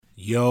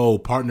Yo,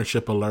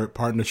 partnership alert,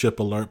 partnership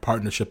alert,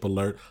 partnership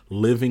alert.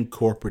 Living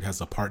Corporate has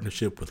a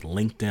partnership with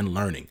LinkedIn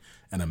Learning,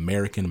 an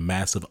American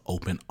massive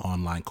open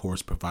online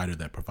course provider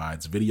that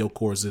provides video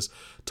courses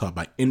taught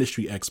by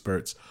industry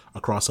experts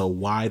across a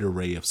wide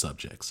array of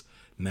subjects.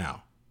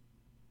 Now,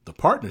 the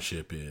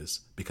partnership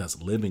is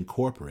because Living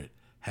Corporate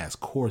has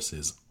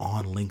courses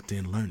on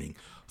LinkedIn Learning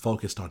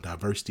focused on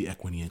diversity,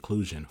 equity,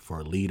 inclusion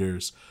for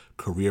leaders,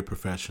 career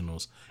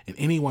professionals, and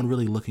anyone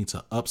really looking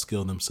to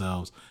upskill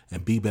themselves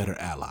and be better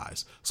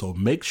allies. So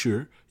make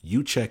sure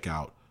you check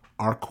out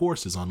our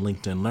courses on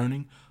LinkedIn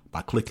Learning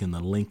by clicking the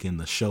link in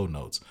the show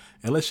notes.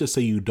 And let's just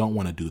say you don't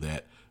want to do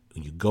that.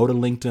 When you go to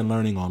LinkedIn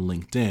Learning on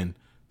LinkedIn,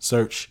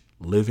 search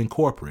Living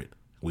Corporate.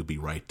 We'll be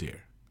right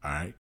there. All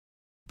right.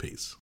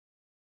 Peace.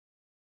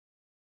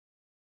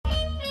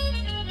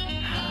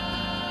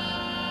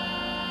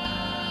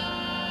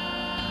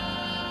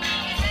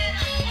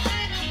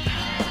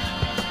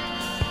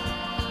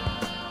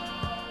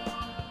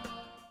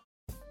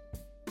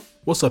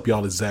 What's up,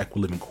 y'all? It's Zach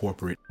with Living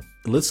Corporate.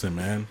 Listen,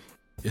 man,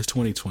 it's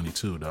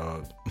 2022,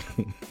 dog.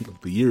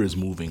 The year is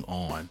moving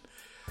on.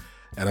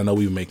 And I know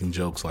we've been making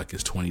jokes like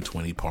it's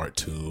 2020 part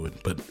 2,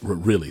 but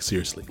really,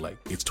 seriously, like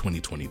it's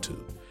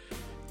 2022.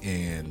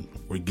 And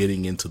we're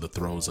getting into the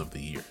throes of the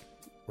year,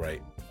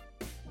 right?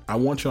 I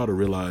want y'all to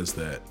realize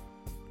that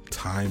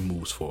time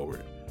moves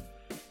forward,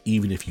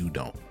 even if you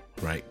don't,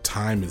 right?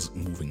 Time is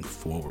moving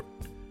forward.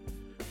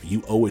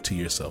 You owe it to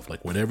yourself.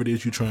 Like whatever it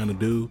is you're trying to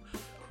do,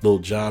 little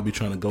job you're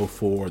trying to go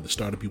for, the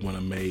startup you want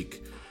to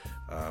make,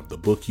 the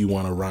book you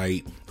want to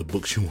write, the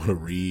books you want to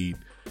read,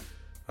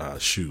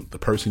 the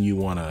person you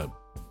want to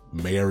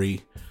marry.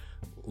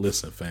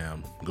 Listen,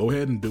 fam, go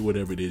ahead and do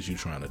whatever it is you're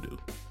trying to do,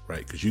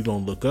 right? Because you're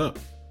going to look up.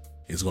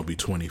 It's going to be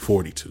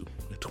 2042,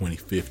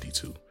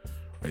 2052,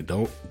 right?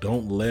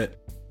 Don't let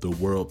the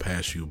world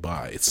pass you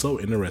by. It's so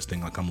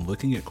interesting. Like I'm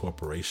looking at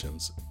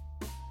corporations.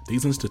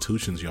 These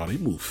institutions, y'all, they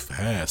move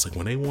fast. Like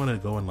when they want to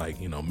go and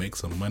make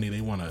some money,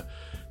 they want to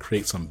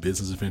create some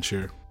business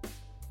venture.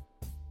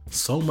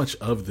 So much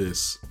of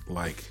this,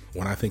 like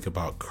when I think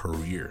about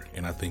career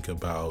and when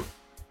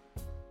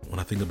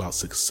I think about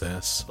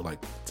success, like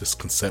just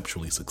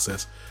conceptually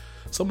success,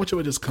 so much of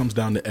it just comes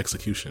down to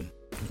execution,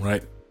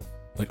 right?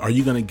 Like, are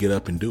you going to get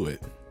up and do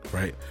it,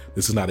 right?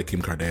 This is not a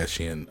Kim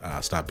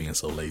Kardashian, stop being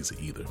so lazy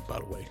either, by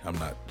the way. I'm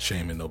not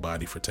shaming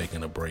nobody for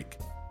taking a break.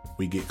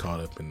 We get caught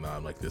up in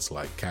this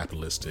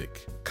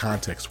capitalistic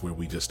context where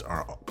we just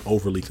are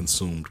overly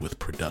consumed with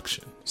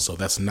production. So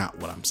that's not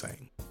what I'm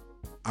saying.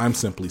 I'm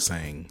simply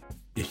saying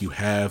if you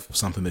have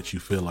something that you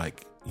feel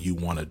like you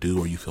want to do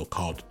or you feel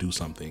called to do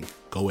something,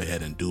 go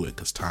ahead and do it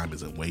because time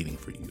isn't waiting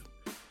for you,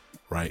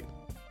 right?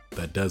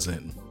 That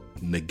doesn't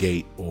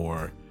negate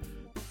or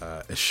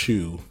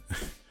eschew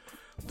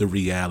the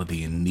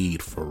reality and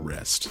need for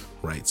rest,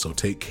 right? So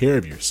take care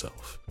of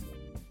yourself.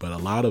 But a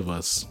lot of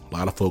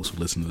folks who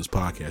listen to this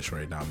podcast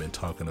right now have been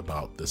talking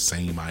about the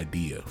same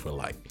idea for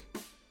like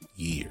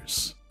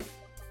years.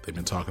 They've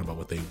been talking about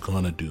what they're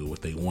going to do,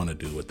 what they want to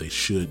do, what they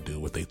should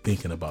do, what they're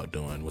thinking about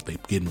doing, what they're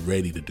getting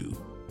ready to do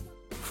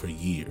for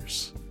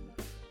years.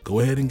 Go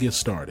ahead and get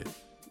started.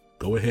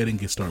 Go ahead and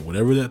get started.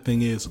 Whatever that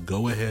thing is,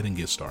 go ahead and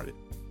get started.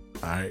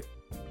 All right?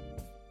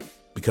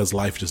 Because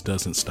life just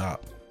doesn't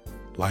stop.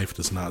 Life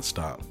does not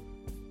stop.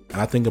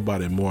 And I think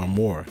about it more and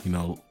more,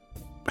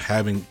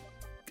 having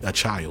a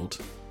child,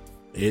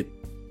 it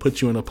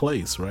puts you in a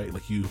place, right?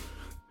 Like you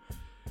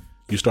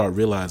start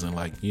realizing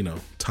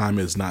time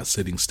is not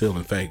sitting still.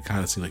 In fact, it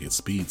kind of seems like it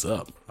speeds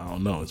up. I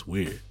don't know. It's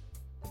weird.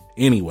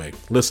 Anyway,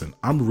 listen,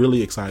 I'm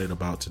really excited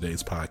about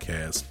today's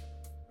podcast.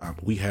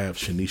 We have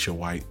Shanisha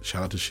White.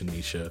 Shout out to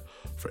Shanisha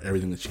for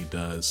everything that she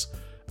does.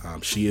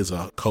 She is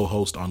a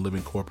co-host on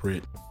Living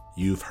Corporate.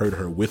 You've heard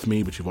her with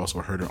me, but you've also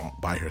heard her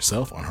by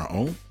herself on her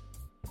own.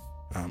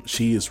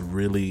 She is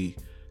really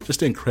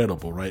just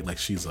incredible, right? Like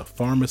she's a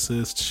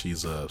pharmacist,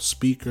 she's a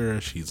speaker,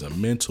 she's a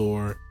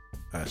mentor.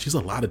 She's a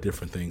lot of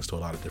different things to a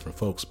lot of different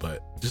folks,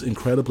 but just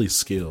incredibly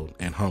skilled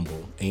and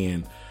humble.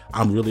 And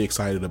I'm really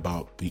excited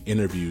about the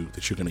interview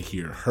that you're going to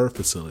hear her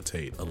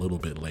facilitate a little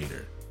bit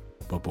later.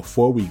 But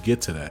before we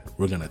get to that,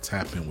 we're going to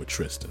tap in with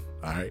Tristan.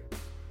 All right.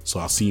 So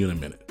I'll see you in a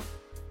minute.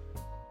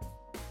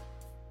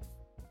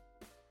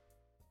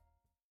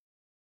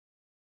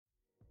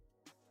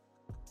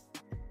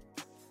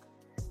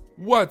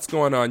 What's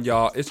going on,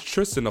 y'all? It's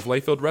Tristan of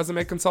Layfield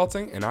Resume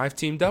Consulting, and I've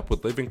teamed up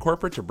with Living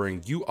Corporate to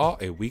bring you all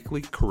a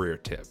weekly career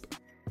tip.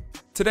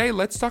 Today,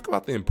 let's talk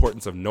about the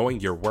importance of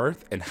knowing your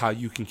worth and how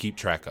you can keep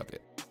track of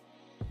it.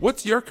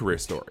 What's your career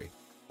story?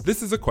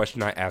 This is a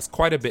question I ask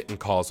quite a bit in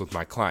calls with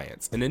my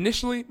clients, and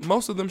initially,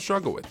 most of them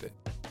struggle with it.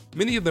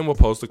 Many of them will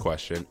pose the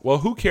question, well,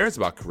 who cares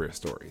about career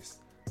stories?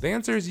 The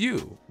answer is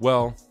you.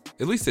 Well,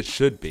 at least it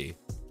should be.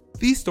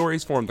 These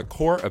stories form the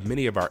core of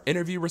many of our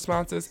interview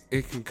responses.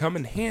 It can come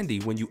in handy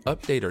when you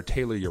update or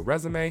tailor your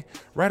resume,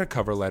 write a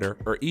cover letter,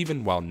 or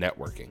even while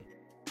networking.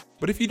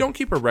 But if you don't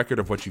keep a record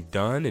of what you've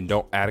done and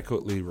don't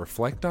adequately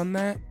reflect on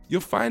that,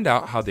 you'll find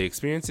out how the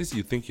experiences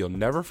you think you'll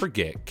never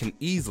forget can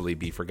easily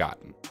be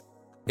forgotten.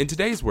 In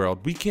today's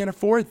world, we can't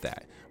afford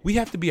that. We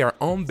have to be our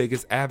own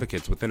biggest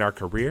advocates within our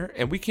career,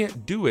 and we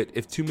can't do it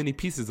if too many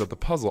pieces of the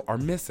puzzle are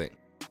missing.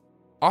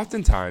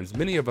 Oftentimes,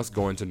 many of us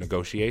go into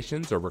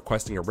negotiations or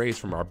requesting a raise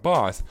from our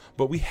boss,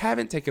 but we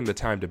haven't taken the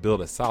time to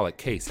build a solid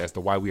case as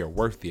to why we are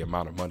worth the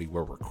amount of money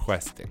we're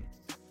requesting.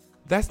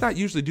 That's not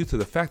usually due to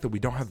the fact that we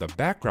don't have the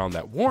background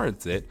that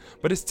warrants it,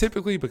 but it's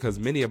typically because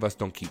many of us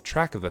don't keep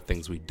track of the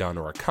things we've done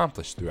or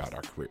accomplished throughout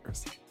our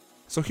careers.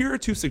 So here are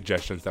 2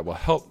 suggestions that will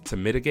help to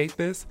mitigate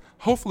this.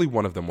 Hopefully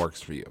one of them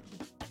works for you.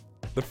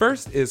 The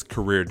first is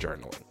career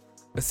journaling.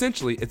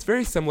 Essentially, it's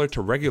very similar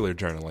to regular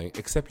journaling,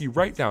 except you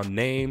write down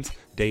names,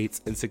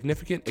 dates, and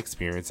significant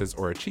experiences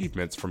or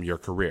achievements from your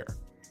career.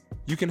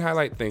 You can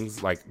highlight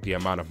things like the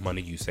amount of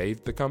money you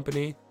saved the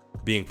company,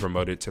 being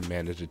promoted to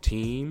manage a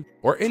team,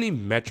 or any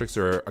metrics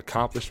or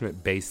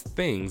accomplishment-based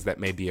things that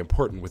may be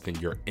important within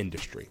your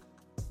industry.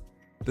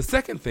 The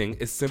second thing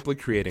is simply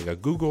creating a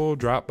Google,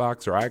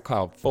 Dropbox, or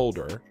iCloud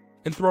folder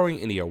and throwing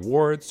any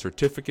awards,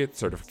 certificates,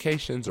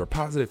 certifications, or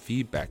positive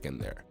feedback in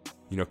there.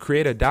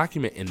 Create a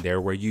document in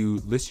there where you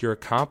list your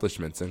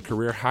accomplishments and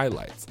career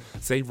highlights,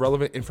 save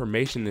relevant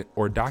information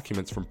or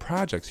documents from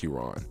projects you were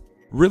on.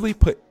 Really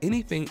put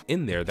anything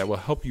in there that will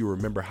help you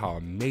remember how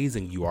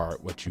amazing you are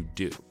at what you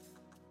do.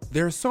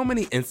 There are so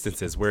many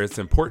instances where it's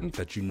important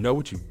that you know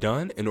what you've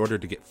done in order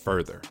to get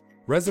further.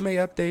 Resume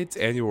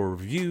updates, annual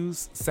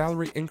reviews,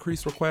 salary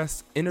increase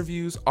requests,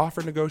 interviews,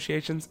 offer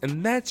negotiations,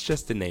 and that's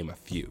just to name a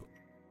few.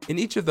 In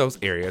each of those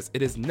areas,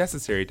 it is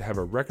necessary to have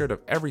a record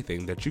of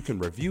everything that you can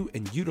review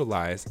and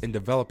utilize in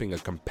developing a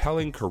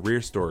compelling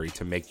career story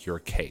to make your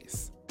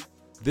case.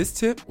 This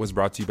tip was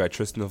brought to you by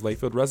Tristan of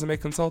Layfield Resume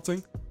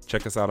Consulting.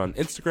 Check us out on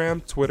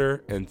Instagram,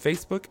 Twitter, and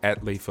Facebook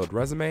at Layfield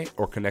Resume,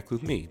 or connect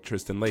with me,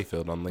 Tristan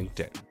Layfield, on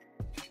LinkedIn.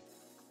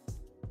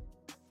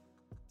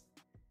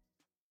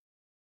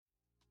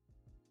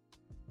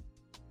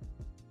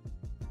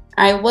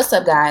 All right, what's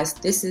up, guys?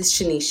 This is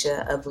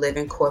Shanisha of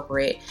Living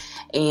Corporate,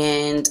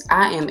 and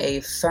I am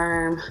a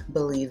firm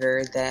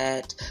believer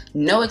that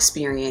no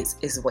experience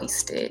is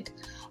wasted.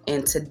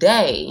 And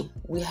today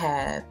we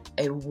have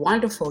a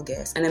wonderful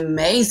guest, an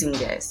amazing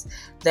guest,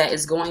 that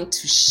is going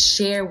to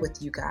share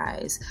with you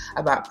guys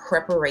about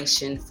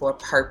preparation for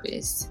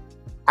purpose.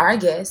 Our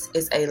guest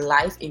is a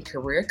life and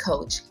career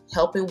coach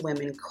helping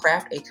women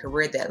craft a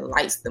career that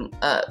lights them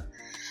up.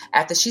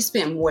 After she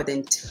spent more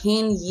than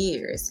 10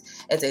 years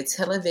as a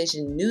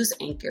television news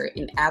anchor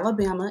in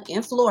Alabama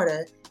and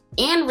Florida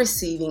and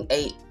receiving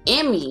an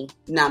Emmy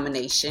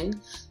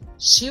nomination,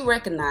 she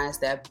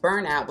recognized that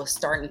burnout was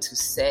starting to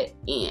set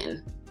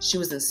in. She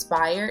was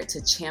inspired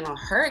to channel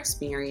her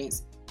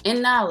experience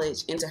and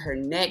knowledge into her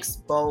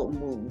next bold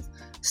move.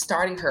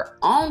 Starting her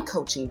own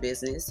coaching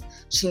business,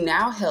 she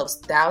now helps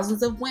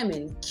thousands of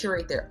women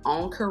curate their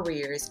own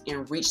careers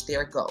and reach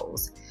their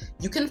goals.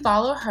 You can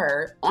follow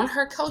her on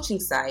her coaching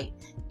site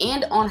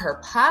and on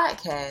her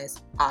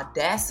podcast,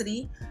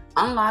 Audacity,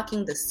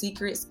 Unlocking the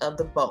Secrets of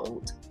the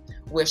Bold,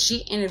 where she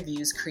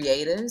interviews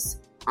creatives,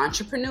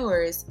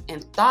 entrepreneurs,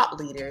 and thought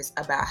leaders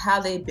about how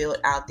they build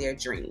out their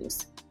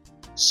dreams.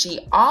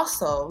 She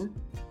also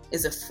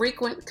is a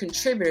frequent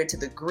contributor to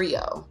The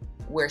Griot,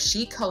 where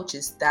she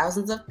coaches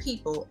thousands of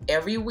people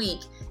every week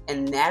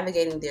in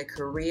navigating their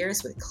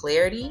careers with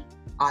clarity,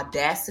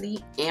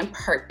 audacity, and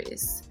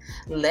purpose.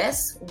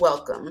 Let's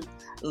welcome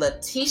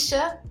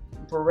Letitia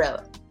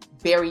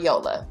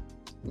Barriola.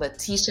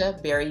 Letitia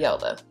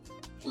Barriola.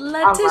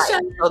 Letitia.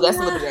 Right. So that's a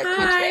little bit of that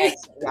country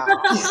accent, y'all.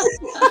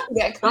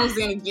 That comes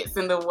in and gets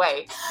in the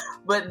way.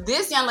 But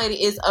this young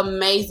lady is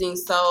amazing.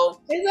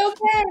 So it's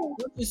okay.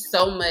 Thank you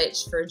so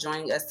much for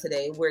joining us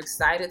today. We're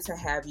excited to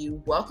have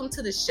you. Welcome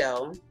to the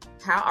show.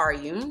 How are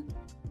you?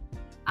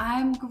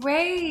 I'm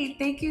great.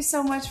 Thank you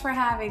so much for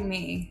having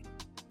me.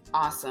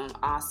 Awesome.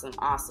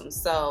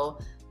 So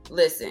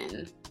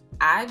listen,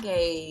 I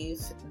gave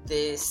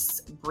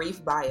this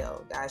brief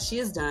bio, guys. She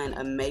has done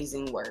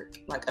amazing work.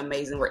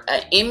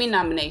 An Emmy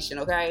nomination,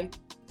 okay?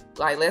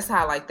 Let's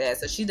highlight that.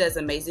 So she does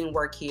amazing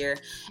work here.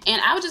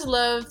 And I would just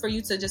love for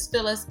you to just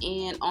fill us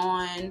in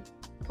on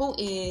who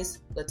is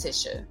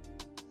Letitia.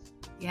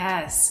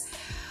 Yes.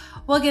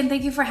 Well, again,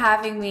 thank you for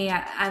having me.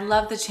 I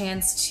love the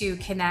chance to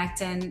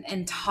connect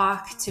and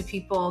talk to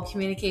people.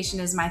 Communication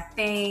is my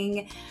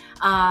thing.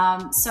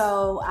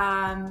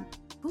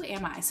 Who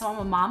am I? So I'm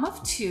a mom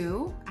of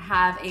 2. I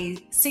have a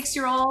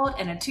 6-year-old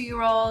and a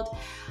 2-year-old.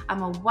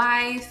 I'm a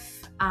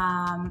wife.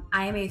 I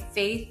am a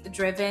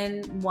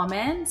faith-driven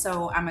woman.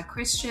 So I'm a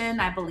Christian.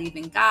 I believe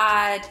in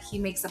God. He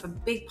makes up a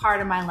big part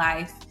of my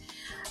life.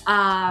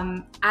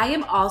 I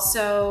am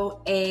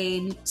also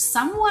a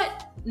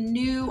somewhat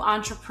new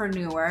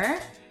entrepreneur.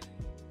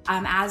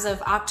 As of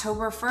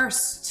October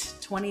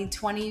 1st,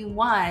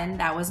 2021,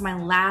 that was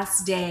my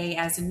last day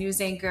as a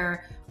news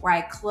anchor, where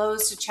I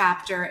closed a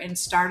chapter and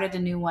started a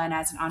new one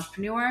as an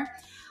entrepreneur.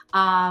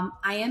 I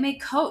am a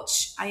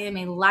coach. I am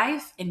a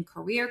life and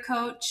career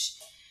coach.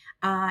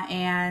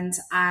 And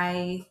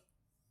I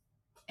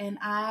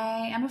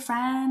am a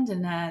friend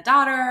and a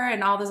daughter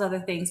and all those other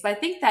things. But I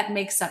think that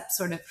makes up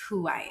sort of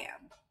who I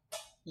am.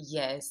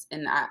 Yes.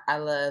 And I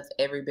love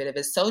every bit of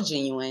it. So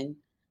genuine.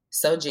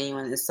 So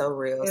genuine and so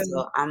real. Yeah.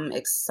 So I'm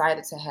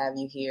excited to have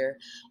you here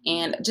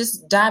and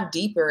just dive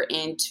deeper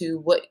into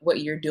what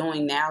you're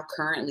doing now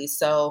currently.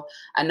 So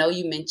I know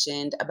you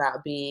mentioned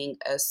about being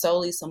a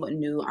solely somewhat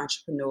new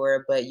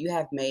entrepreneur, but you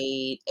have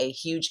made a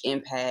huge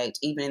impact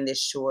even in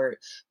this short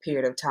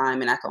period of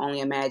time. And I can only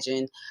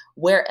imagine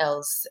where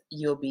else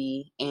you'll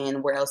be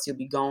and where else you'll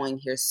be going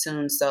here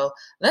soon. So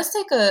let's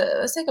take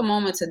a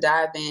moment to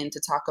dive in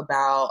to talk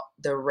about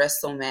the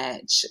wrestle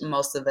match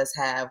most of us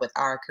have with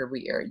our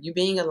career. You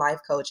being a life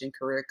coach and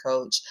career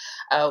coach,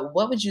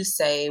 what would you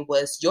say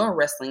was your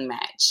wrestling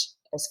match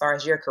as far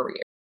as your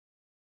career?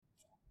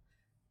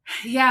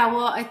 Yeah,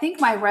 well, I think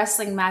my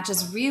wrestling match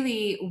is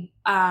really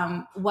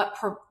what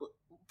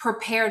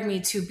prepared me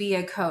to be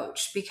a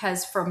coach,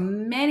 because for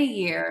many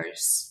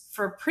years,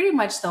 for pretty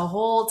much the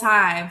whole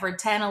time, for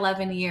 10,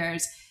 11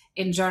 years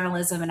in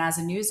journalism and as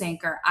a news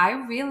anchor, I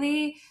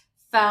really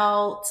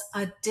felt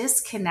a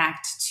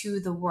disconnect to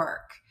the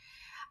work.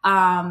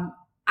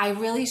 I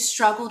really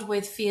struggled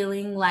with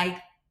feeling like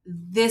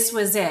this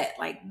was it,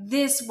 like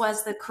this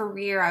was the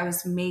career I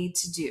was made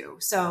to do.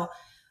 So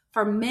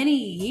for many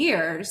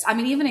years, I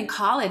mean, even in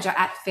college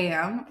at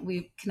FAM,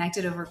 we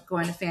connected over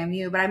going to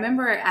FAMU, but I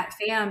remember at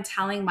FAM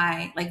telling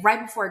like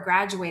right before I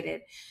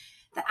graduated,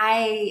 that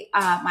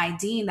my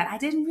dean, that I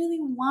didn't really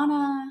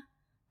want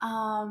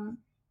to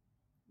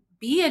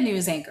be a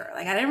news anchor.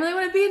 Like I didn't really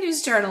want to be a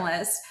news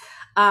journalist.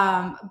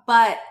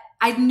 But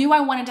I knew I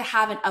wanted to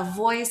have a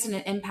voice and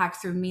an impact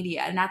through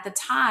media. And at the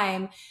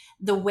time,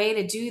 the way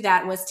to do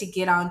that was to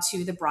get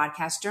onto the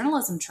broadcast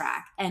journalism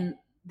track. And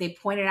they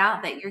pointed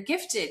out that you're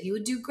gifted, you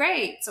would do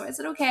great. So I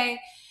said, okay.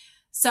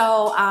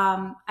 So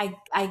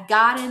I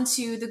got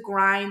into the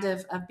grind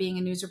of being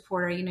a news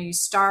reporter. You know, you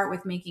start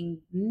with making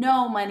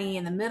no money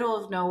in the middle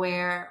of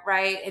nowhere,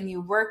 right? And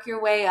you work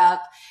your way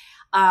up.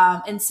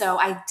 And so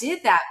I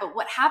did that. But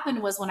what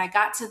happened was when I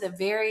got to the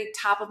very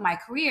top of my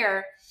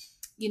career,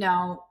 you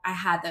know, I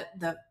had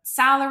the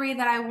salary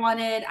that I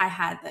wanted, I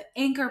had the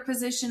anchor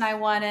position I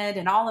wanted,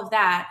 and all of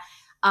that.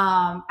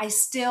 I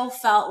still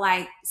felt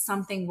like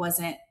something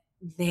wasn't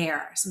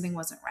there, something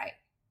wasn't right.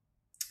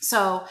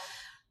 So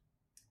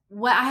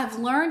what I have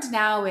learned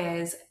now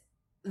is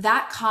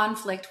that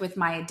conflict with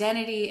my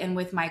identity and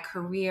with my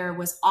career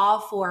was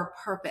all for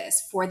a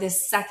purpose, for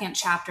this second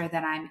chapter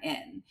that I'm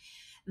in.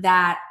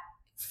 That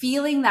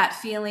feeling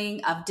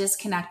of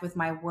disconnect with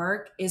my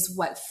work is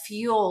what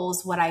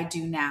fuels what I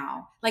do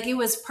now. Like it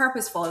was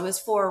purposeful. It was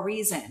for a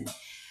reason.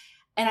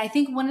 And I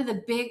think one of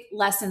the big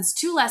lessons,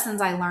 two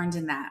lessons I learned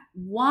in that.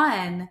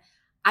 One,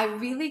 I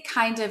really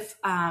kind of,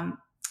 I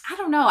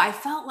don't know, I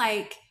felt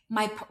like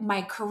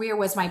my career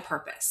was my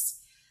purpose.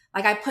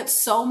 Like I put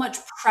so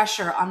much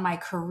pressure on my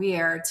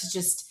career to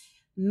just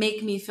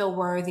make me feel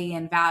worthy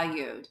and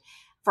valued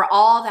for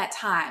all that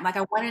time. Like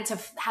I wanted to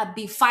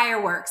be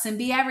fireworks and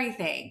be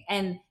everything.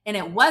 And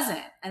it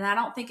wasn't. And I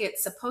don't think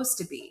it's supposed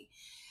to be.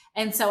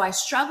 And so I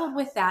struggled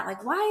with that.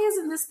 Like, why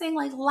isn't this thing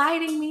like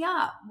lighting me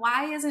up?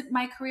 Why isn't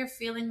my career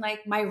feeling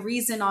like my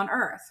reason on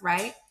earth?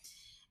 Right.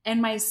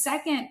 And my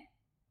second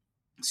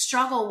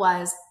struggle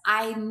was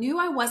I knew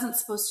I wasn't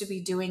supposed to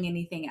be doing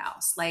anything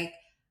else. Like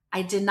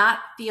I did not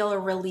feel a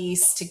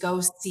release to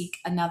go seek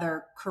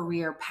another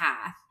career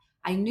path.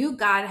 I knew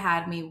God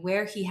had me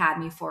where he had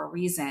me for a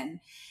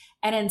reason.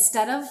 And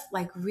instead of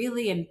like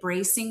really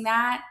embracing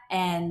that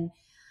and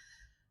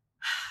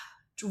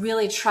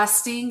really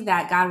trusting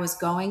that God was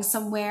going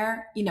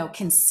somewhere, you know,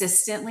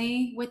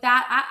 consistently with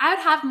that, I'd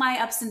have my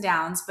ups and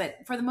downs, but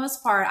for the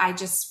most part, I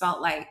just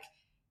felt like,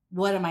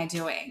 what am I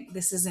doing?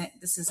 This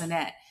isn't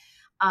it.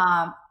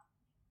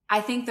 I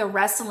think the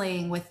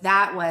wrestling with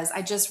that was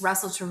I just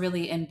wrestled to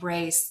really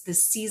embrace the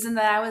season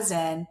that I was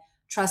in,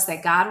 trust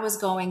that God was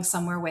going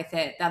somewhere with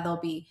it, that there'll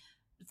be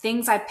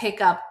things I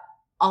pick up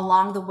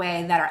along the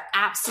way that are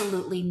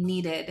absolutely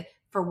needed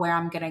for where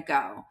I'm going to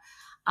go.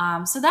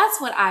 So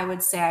that's what I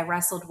would say I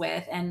wrestled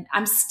with. And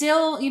I'm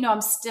still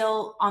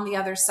on the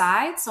other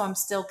side. So I'm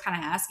still kind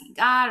of asking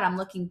God, and I'm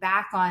looking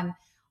back on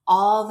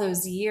all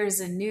those years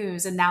in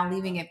news and now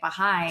leaving it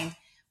behind.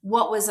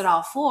 What was it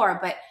all for?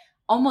 But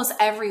almost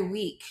every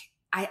week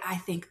I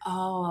think,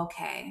 oh,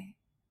 okay,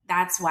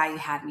 that's why you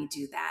had me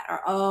do that.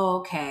 Or, oh,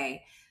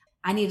 okay,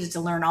 I needed to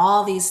learn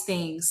all these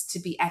things to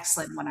be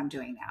excellent in what I'm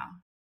doing now.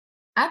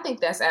 I think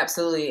that's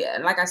absolutely,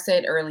 like I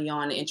said early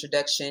on in the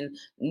introduction,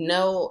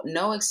 no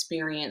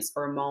experience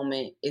or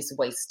moment is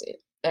wasted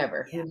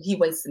ever. Yeah. He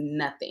wastes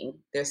nothing.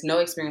 There's no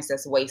experience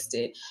that's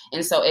wasted.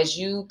 And so as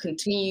you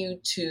continue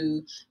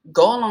to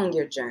go along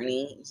your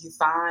journey, you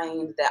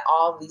find that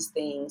all these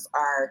things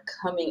are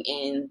coming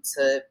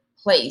into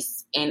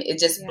place, and it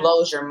just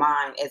blows your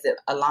mind as it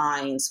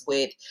aligns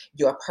with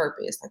your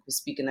purpose, like we're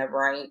speaking of,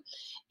 right?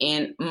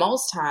 And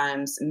most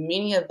times,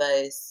 many of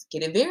us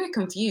get it very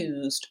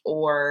confused,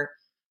 or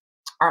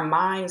our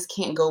minds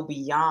can't go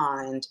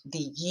beyond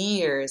the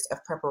years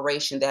of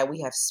preparation that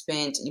we have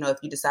spent. You know, if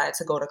you decided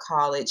to go to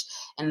college,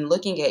 and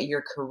looking at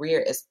your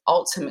career as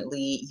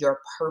ultimately your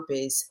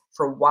purpose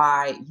for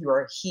why you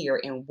are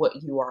here and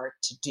what you are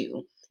to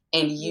do.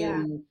 And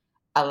you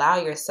allow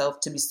yourself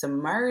to be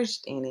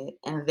submerged in it.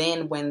 And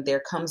then when there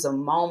comes a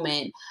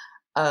moment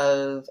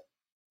of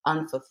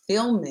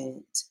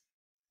unfulfillment,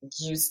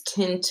 you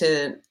tend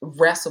to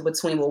wrestle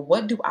between, well,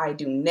 what do I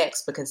do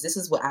next? Because this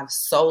is what I've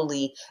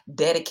solely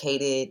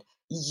dedicated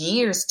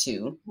years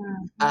to.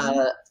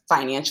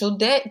 Financial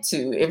debt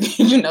to, if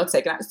taking out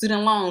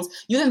student loans,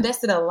 you've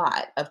invested a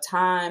lot of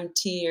time,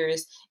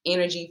 tears,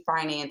 energy,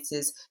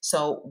 finances.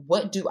 So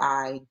what do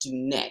I do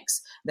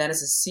next? That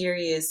is a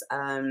serious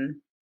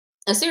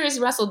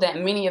wrestle that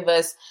many of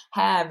us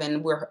have,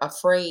 and we're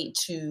afraid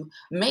to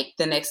make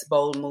the next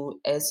bold move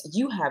as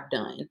you have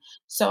done.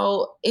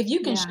 So if you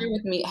can share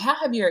with me, how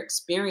have your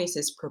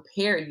experiences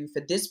prepared you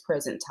for this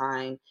present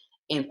time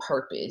in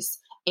purpose?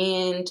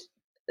 And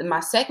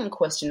my second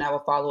question I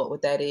will follow up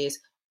with that is,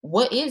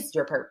 what is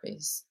your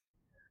purpose?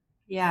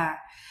 Yeah.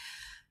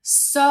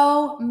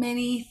 So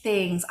many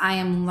things I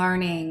am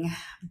learning,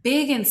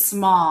 big and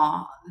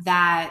small,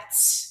 that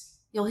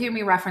you'll hear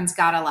me reference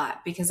God a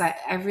lot because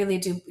I really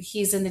do.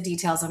 He's in the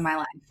details of my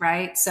life,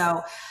 right?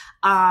 So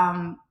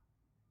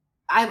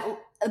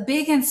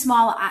big and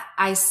small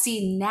I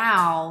see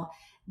now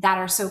that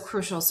are so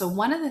crucial. So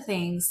one of the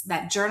things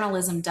that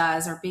journalism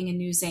does, or being a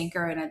news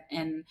anchor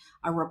and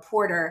a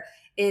reporter,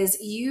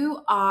 is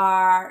you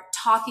are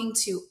talking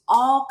to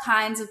all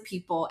kinds of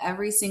people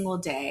every single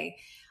day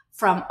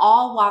from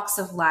all walks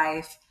of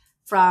life,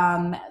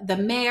 from the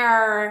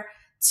mayor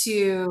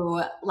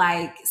to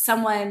like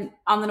someone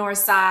on the north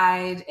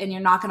side, and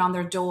you're knocking on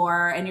their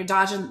door and you're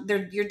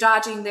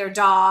dodging their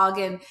dog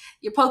and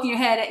you're poking your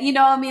head at,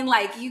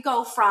 like you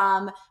go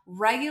from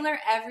regular,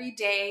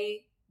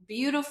 everyday,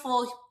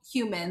 beautiful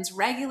humans,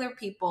 regular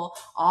people,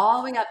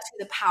 all the way up to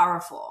the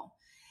powerful.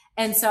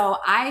 And so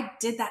I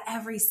did that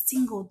every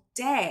single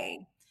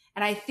day.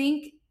 And I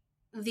think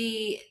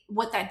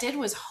what that did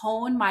was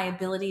hone my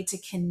ability to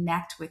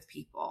connect with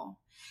people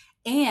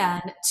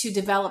and to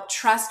develop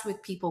trust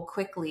with people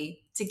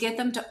quickly, to get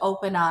them to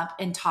open up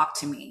and talk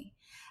to me.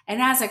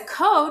 And as a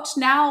coach,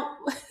 now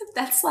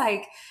that's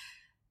like,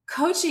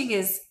 coaching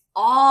is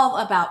all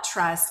about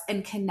trust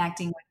and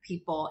connecting with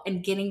people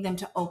and getting them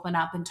to open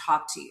up and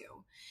talk to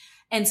you.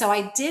 And so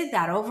I did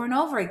that over and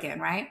over again,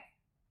 right?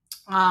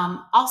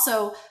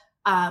 Also,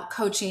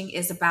 coaching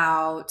is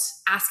about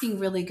asking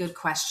really good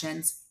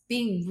questions,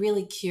 being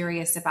really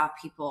curious about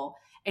people,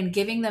 and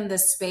giving them the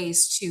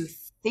space to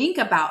think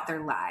about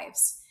their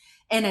lives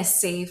in a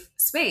safe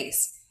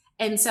space.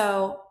 And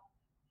so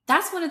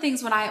that's one of the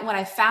things when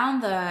I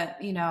found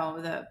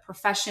the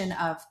profession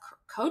of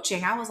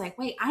coaching, I was like,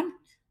 wait, I'm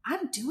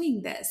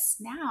doing this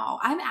now.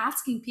 I'm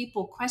asking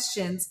people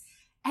questions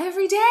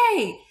every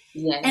day.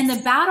 Yes. And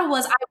the battle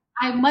was,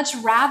 I much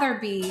rather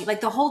be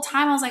like, the whole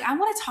time I was like, I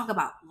want to talk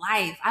about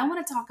life. I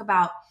want to talk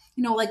about,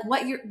 like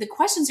the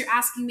questions you're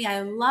asking me.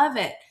 I love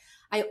it.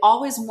 I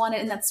always wanted,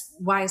 and that's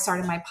why I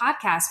started my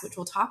podcast, which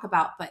we'll talk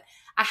about. But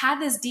I had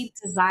this deep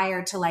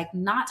desire to like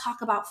not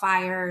talk about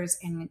fires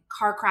and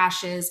car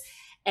crashes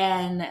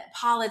and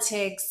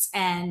politics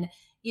and,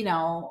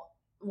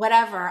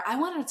 whatever. I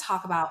wanted to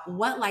talk about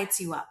what lights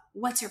you up.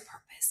 What's your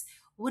purpose?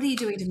 What are you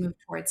doing to move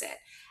towards it?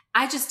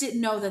 I just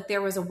didn't know that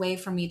there was a way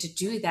for me to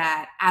do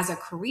that as a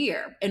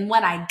career. And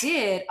when I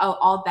did,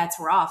 all bets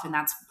were off. And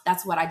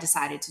that's what I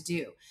decided to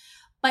do.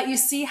 But you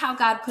see how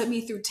God put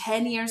me through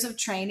 10 years of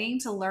training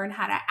to learn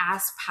how to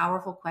ask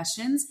powerful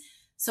questions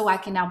so I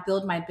can now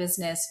build my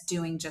business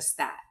doing just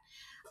that.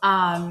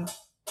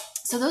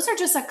 So those are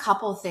just a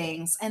couple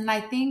things. And I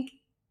think,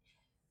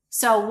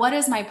 so what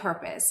is my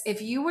purpose?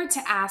 If you were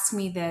to ask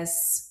me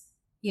this,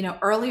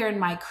 earlier in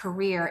my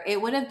career,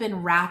 it would have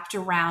been wrapped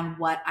around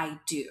what I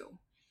do.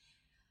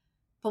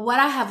 But what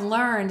I have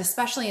learned,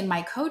 especially in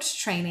my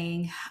coach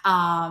training,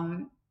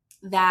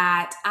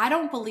 that I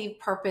don't believe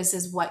purpose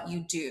is what you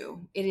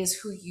do. It is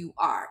who you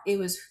are.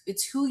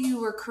 It's who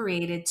you were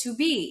created to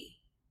be,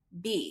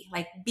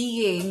 like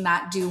being,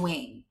 not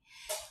doing.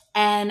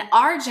 And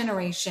our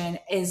generation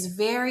is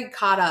very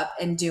caught up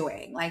in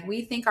doing. Like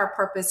we think our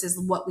purpose is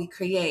what we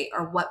create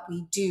or what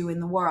we do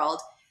in the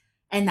world.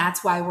 And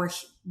that's why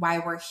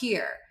we're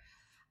here.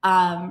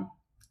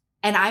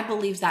 And I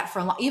believed that for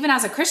a long, even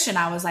as a Christian,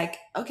 I was like,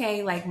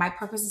 okay, like my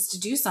purpose is to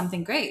do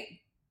something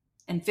great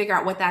and figure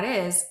out what that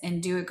is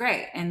and do it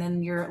great. And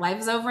then your life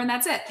is over and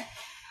that's it.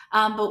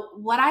 But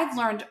what I've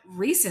learned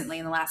recently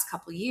in the last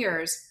couple of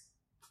years,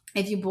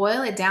 if you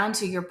boil it down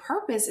to your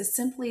purpose, is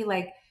simply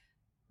like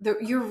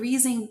your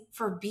reason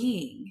for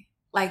being.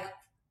 Like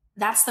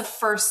that's the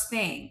first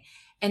thing.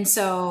 And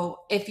so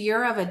if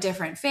you're of a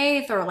different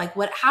faith or like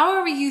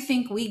however you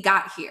think we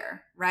got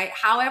here, right?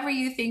 However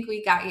you think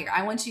we got here,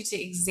 I want you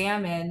to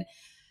examine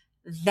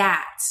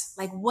that.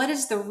 Like, what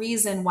is the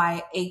reason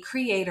why a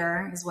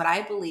creator, is what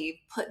I believe,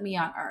 put me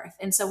on earth?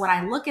 And so when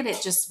I look at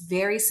it just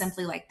very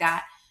simply like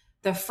that,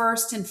 the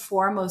first and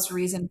foremost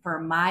reason for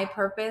my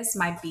purpose,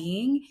 my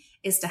being,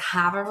 is to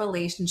have a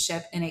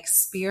relationship and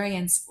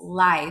experience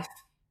life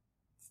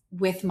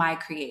with my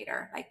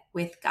creator, like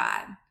with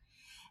God,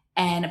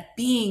 and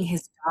being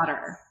his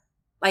daughter.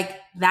 Like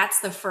that's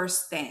the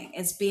first thing,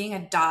 is being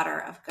a daughter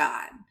of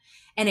God.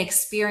 and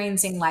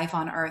experiencing life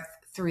on earth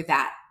through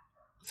that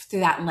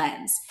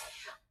lens.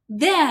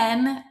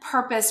 Then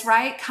purpose,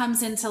 right,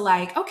 comes into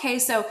like, okay,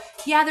 so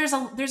yeah,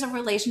 there's a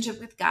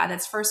relationship with God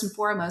that's first and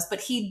foremost,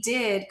 but he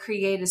did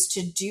create us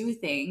to do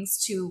things,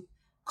 to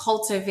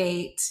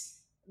cultivate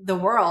the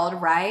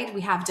world, right?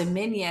 We have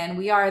dominion.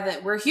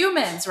 We're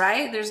humans,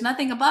 right? There's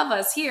nothing above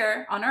us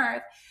here on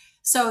earth.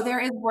 So there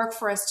is work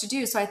for us to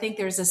do. So I think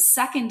there's a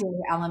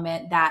secondary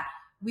element that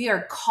we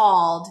are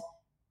called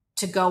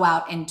to go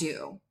out and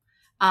do.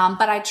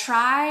 But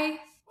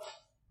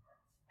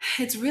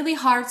it's really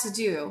hard to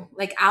do.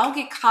 Like I'll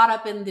get caught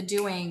up in the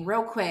doing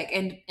real quick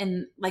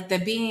and like the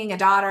being a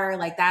daughter,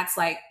 like that's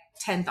like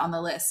 10th on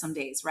the list some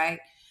days, right?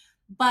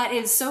 But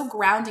it's so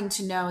grounding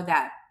to know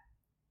that,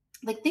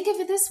 like, think of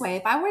it this way.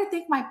 If I were to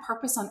think my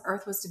purpose on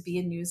earth was to be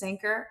a news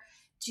anchor,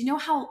 do you know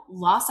how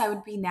lost I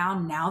would be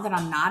now that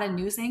I'm not a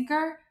news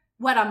anchor?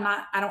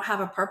 I don't have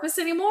a purpose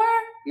anymore?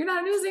 You're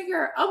not a news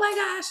anchor. Oh my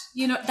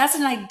gosh. That's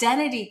an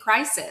identity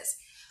crisis.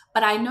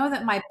 But I know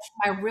that my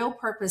real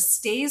purpose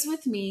stays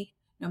with me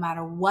no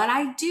matter what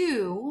I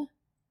do,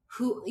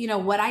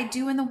 what I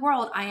do in the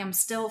world. I am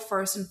still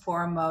first and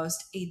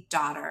foremost a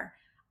daughter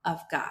of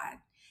God.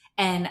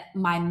 And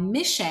my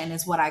mission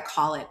is what I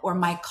call it, or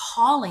my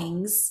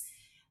callings,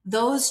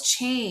 those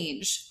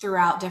change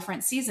throughout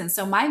different seasons.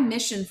 So my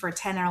mission for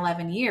 10 or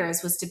 11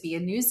 years was to be a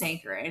news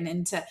anchor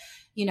and to,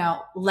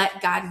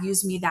 let God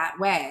use me that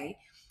way.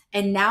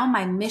 And now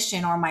my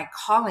mission or my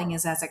calling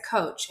is as a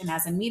coach and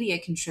as a media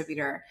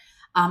contributor,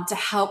 to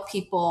help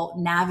people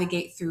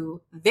navigate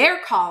through their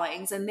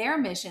callings and their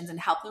missions and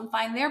help them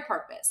find their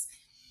purpose.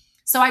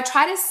 So I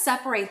try to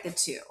separate the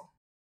two.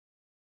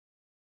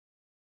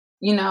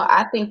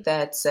 I think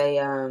that's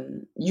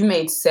you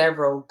made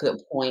several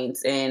good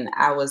points, and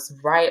I was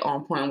right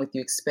on point with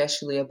you,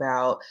 especially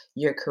about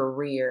your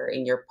career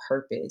and your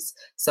purpose.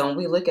 So when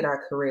we look at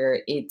our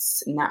career,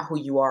 it's not who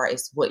you are,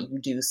 it's what you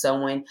do. So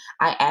when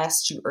I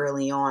asked you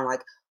early on,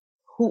 like,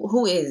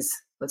 who is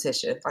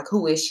Letitia? Like,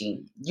 who is she?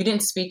 You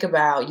didn't speak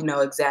about,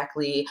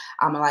 exactly,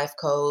 I'm a life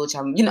coach,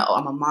 I'm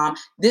a mom.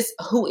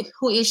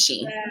 Who is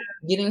she? Yeah.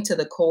 Getting to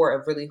the core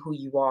of really who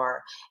you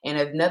are. And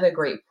another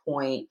great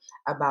point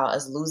about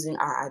us losing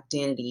our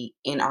identity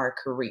in our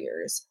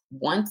careers.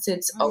 Once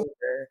it's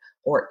over,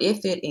 or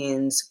if it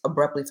ends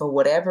abruptly for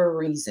whatever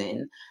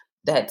reason,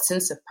 that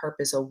sense of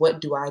purpose of what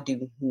do I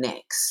do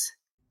next?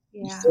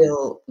 You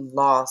feel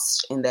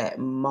lost in that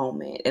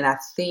moment. And I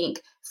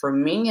think for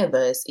many of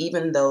us,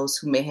 even those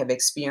who may have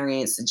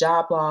experienced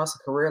job loss,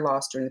 career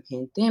loss during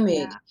the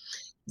pandemic,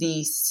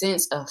 the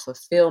sense of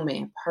fulfillment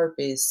and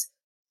purpose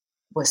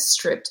was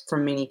stripped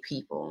from many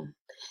people.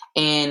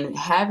 And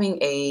having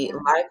a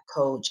life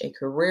coach, a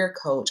career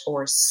coach,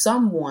 or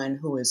someone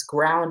who is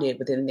grounded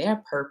within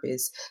their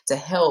purpose to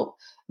help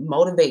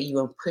motivate you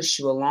and push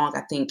you along,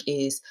 I think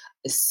is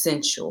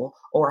essential.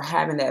 Or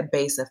having that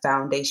base, a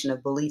foundation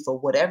of belief, or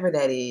whatever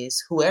that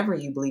is, whoever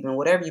you believe in,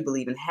 whatever you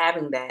believe in,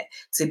 having that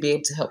to be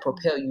able to help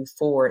propel you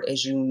forward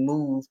as you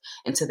move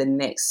into the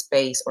next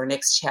space or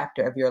next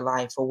chapter of your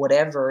life, or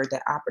whatever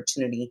that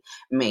opportunity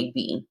may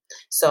be.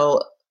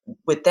 So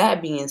with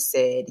that being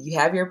said, you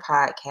have your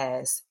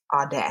podcast,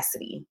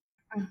 Audacity.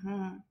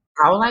 Mm-hmm.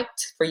 I would like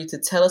for you to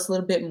tell us a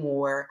little bit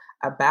more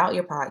about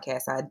your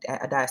podcast,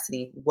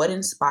 Audacity, what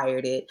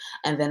inspired it,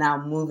 and then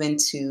I'll move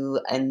into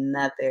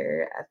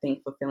another, I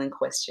think, fulfilling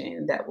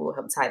question that will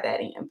help tie that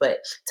in. But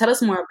tell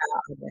us more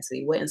about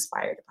Audacity. What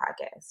inspired the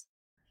podcast?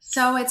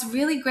 So it's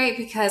really great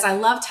because I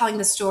love telling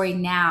the story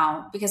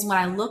now, because when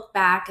I look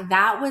back,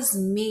 that was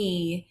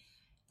me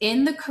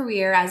in the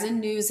career as a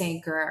news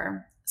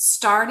anchor,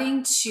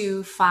 starting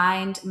to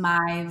find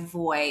my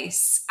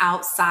voice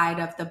outside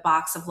of the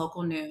box of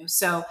local news.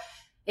 So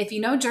if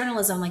you know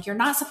journalism, like, you're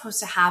not supposed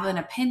to have an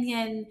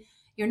opinion.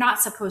 You're not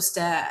supposed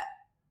to,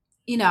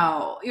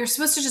 you're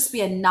supposed to just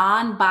be a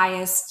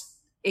non-biased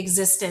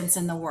existence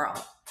in the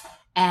world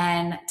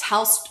and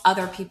tell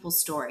other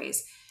people's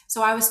stories.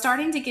 So I was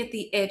starting to get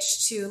the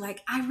itch to, like,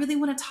 I really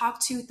want to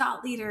talk to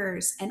thought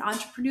leaders and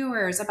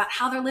entrepreneurs about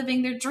how they're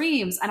living their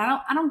dreams. And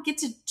I don't get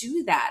to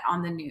do that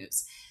on the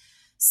news.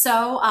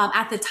 So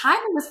at the time,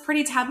 it was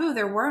pretty taboo.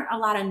 There weren't a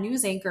lot of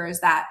news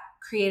anchors that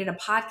created a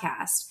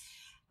podcast.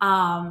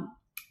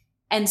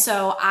 And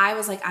so I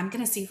was like, I'm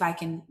going to see if I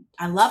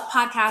love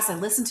podcasts. I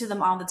listen to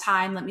them all the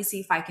time. Let me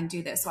see if I can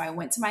do this. So I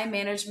went to my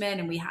management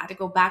and we had to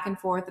go back and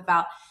forth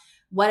about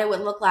what it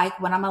would look like,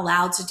 what I'm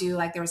allowed to do.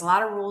 Like, there was a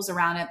lot of rules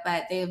around it,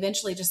 but they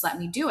eventually just let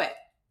me do it.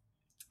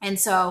 And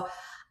so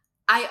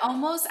I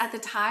almost, at the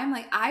time,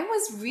 like,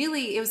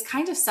 it was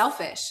kind of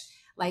selfish.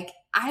 Like,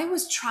 I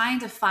was trying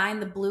to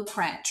find the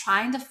blueprint,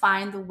 trying to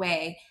find the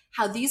way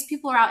how these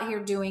people are out here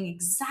doing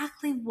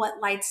exactly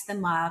what lights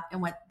them up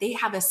and what they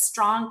have a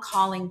strong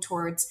calling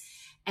towards,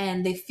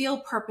 and they feel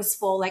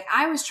purposeful. Like,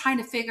 I was trying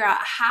to figure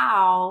out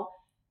how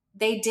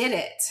they did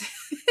it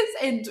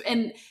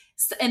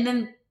and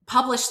then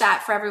publish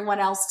that for everyone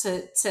else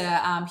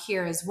to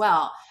hear as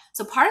well.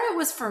 So part of it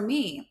was for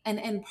me.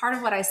 And part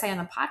of what I say on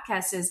the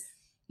podcast is,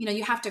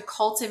 you have to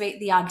cultivate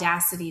the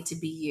audacity to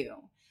be you.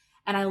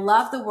 And I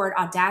love the word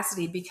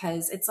audacity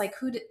because it's like,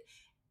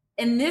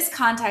 in this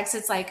context,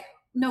 it's like,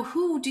 no,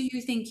 who do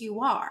you think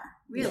you are,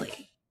 really?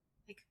 Yeah.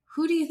 Like,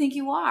 who do you think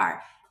you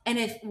are? And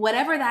if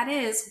whatever that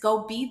is,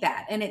 go be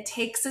that. And it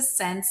takes a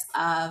sense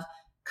of,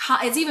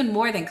 it's even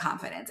more than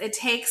confidence. It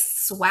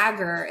takes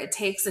swagger. It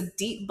takes a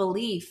deep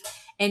belief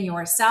in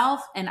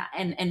yourself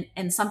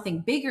and something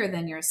bigger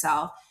than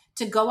yourself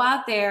to go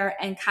out there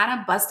and kind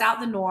of bust out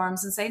the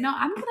norms and say, no,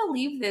 I'm going to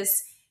leave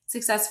this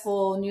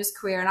successful news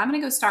career and I'm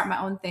going to go start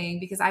my own thing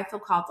because I feel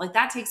called. Like,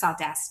 that takes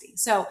audacity.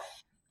 So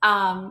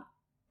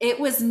it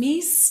was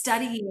me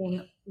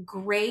studying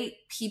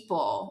great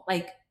people,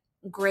 like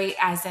great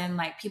as in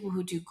like people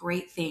who do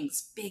great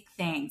things, big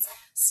things,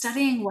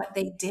 studying what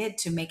they did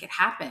to make it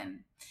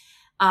happen.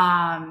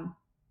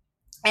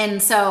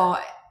 And so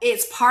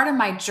it's part of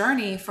my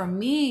journey for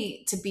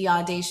me to be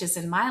audacious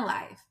in my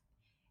life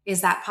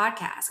is that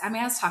podcast. I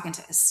mean, I was talking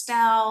to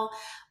Estelle,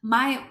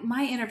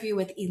 my interview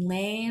with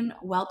Elaine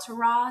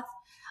Welteroth,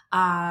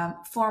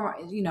 former,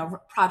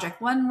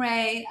 Project One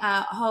Ray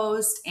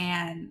host.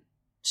 And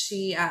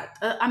she,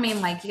 I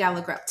mean, like, you gotta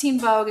look her up, Teen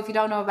Vogue, if you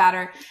don't know about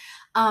her.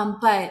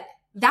 But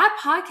that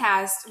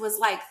podcast was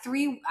like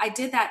I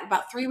did that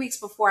about 3 weeks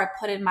before I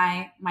put in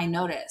my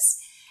notice.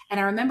 And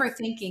I remember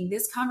thinking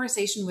this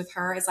conversation with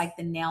her is like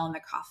the nail in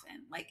the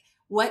coffin. Like,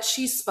 what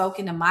she's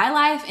spoken to my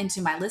life and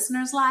to my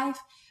listeners' life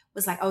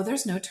was like, oh,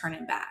 there's no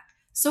turning back.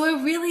 So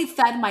it really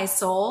fed my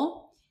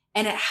soul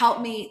and it helped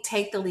me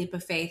take the leap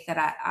of faith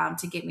that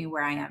to get me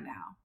where I am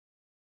now.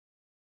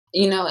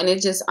 And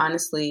it just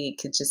honestly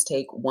could just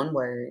take one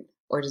word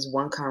or just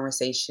one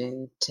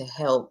conversation to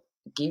help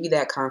give you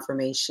that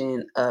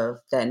confirmation of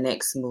that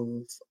next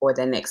move or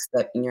that next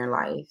step in your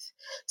life.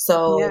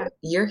 So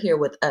You're here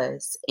with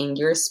us and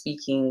you're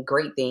speaking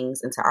great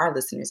things into our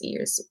listeners'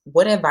 ears.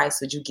 What advice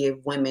would you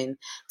give women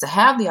to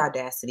have the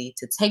audacity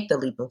to take the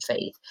leap of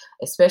faith,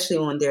 especially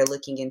when they're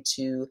looking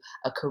into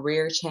a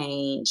career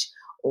change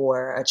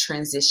or a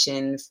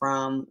transition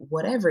from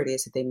whatever it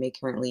is that they may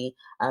currently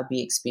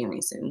be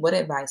experiencing? What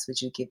advice would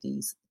you give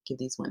these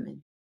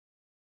women?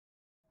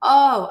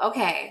 Oh,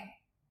 okay.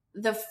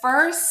 The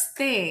first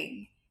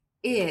thing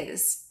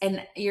is,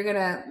 and you're going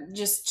to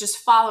just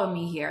follow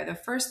me here. The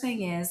first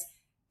thing is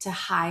to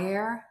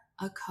hire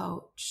a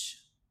coach.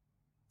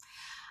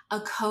 A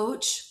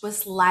coach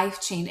was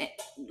life-changing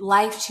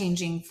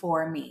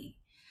for me.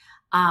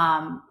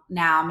 Now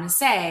I'm going to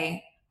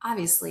say,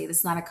 obviously, this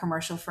is not a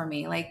commercial for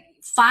me. Like,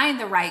 find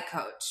the right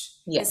coach.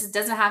 Yes. This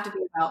doesn't have to be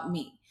about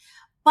me.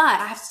 But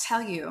I have to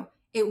tell you,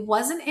 it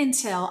wasn't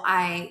until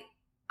I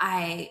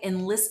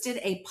enlisted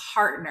a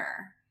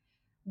partner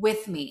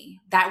with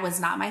me that was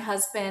not my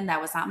husband,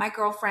 that was not my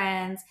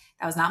girlfriends,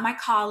 that was not my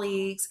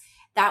colleagues,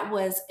 that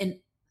was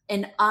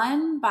an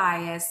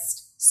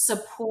unbiased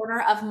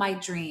supporter of my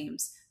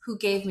dreams who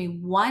gave me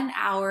 1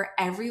 hour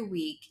every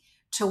week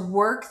to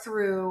work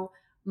through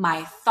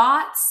my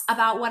thoughts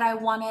about what I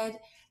wanted,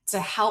 to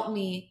help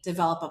me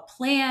develop a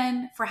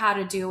plan for how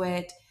to do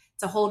it,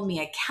 to hold me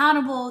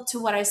accountable to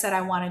what I said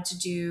I wanted to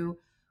do,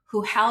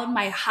 who held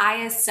my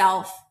highest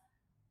self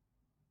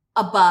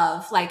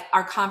above, like,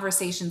 our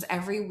conversations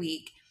every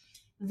week.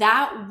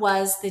 That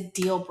was the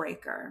deal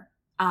breaker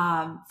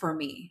for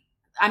me.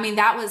 I mean,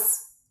 that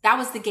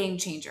was the game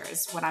changer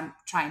is what I'm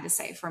trying to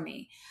say for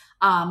me.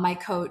 My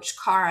coach,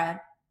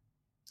 Cara,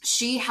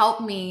 she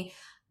helped me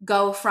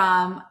go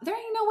from, there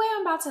ain't no way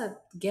I'm about to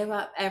give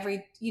up I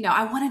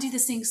want to do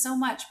this thing so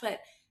much,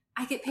 but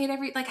I get paid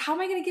how am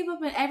I going to give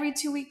up an every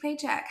 2-week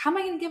paycheck? How am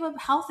I going to give up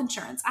health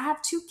insurance? I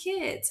have 2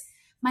 kids.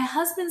 My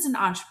husband's an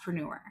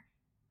entrepreneur.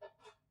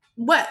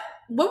 What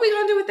are we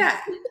going to do with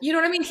that? You know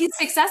what I mean? He's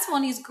successful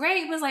and he's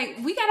great. It was like,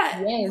 we have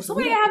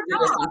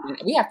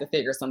to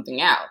figure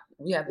something out.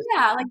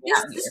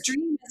 This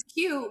dream is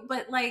cute,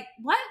 but like,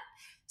 what?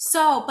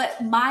 So,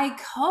 but my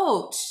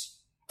coach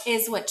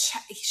is what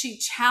she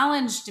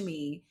challenged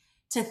me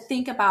to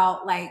think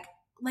about, like,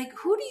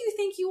 who do you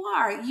think you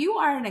are? You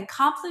are an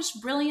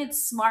accomplished, brilliant,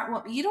 smart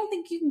woman. You don't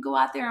think you can go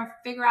out there and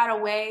figure out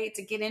a way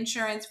to get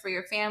insurance for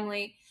your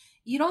family?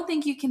 You don't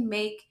think you can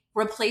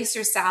replace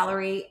your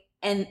salary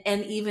and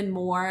even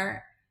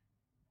more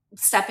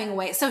stepping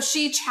away? So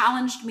she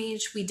challenged me.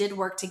 We did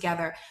work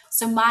together.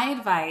 So my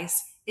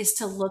advice is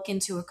to look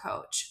into a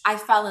coach. I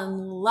fell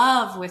in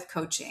love with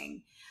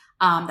coaching.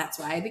 That's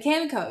why I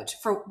became a coach,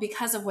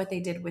 because of what they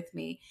did with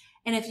me.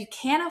 And if you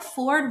can't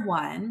afford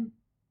one,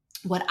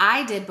 what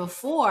I did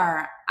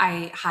before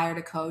I hired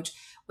a coach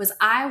was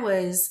I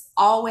was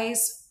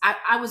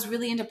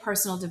really into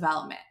personal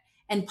development,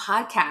 and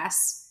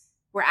podcasts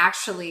were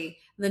actually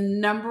the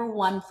number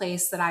one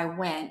place that I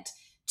went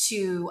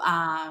to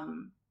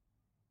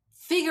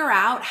figure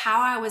out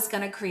how I was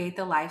going to create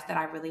the life that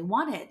I really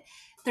wanted.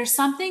 There's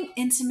something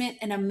intimate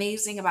and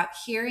amazing about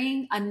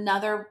hearing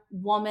another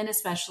woman,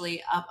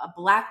 especially a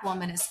Black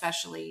woman,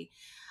 especially,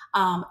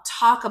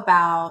 talk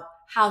about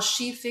how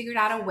she figured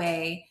out a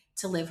way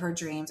to live her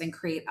dreams and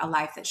create a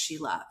life that she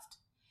loved.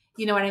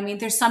 You know what I mean?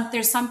 There's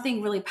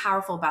something really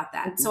powerful about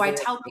that. So I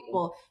tell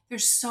people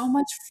there's so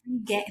much free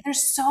game.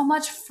 There's so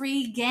much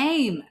free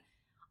game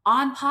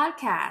on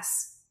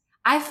podcasts.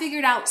 I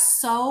figured out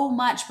so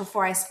much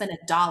before I spent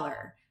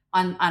 $1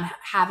 on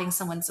having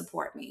someone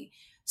support me.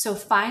 So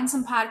find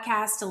some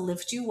podcasts to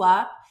lift you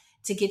up,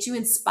 to get you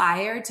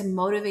inspired, to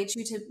motivate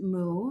you to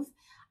move,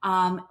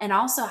 and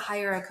also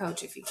hire a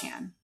coach if you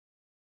can.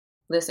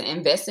 Listen,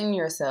 investing in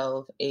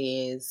yourself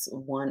is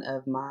one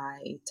of my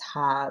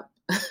top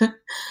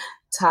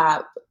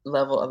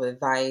level of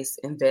advice.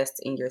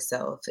 Invest in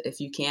yourself if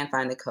you can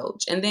find a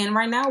coach. And then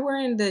right now we're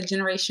in the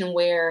generation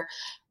where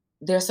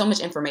there's so much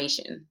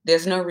information.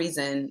 There's no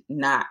reason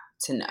not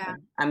to know. Yeah.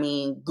 I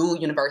mean, Google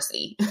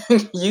University,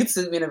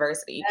 YouTube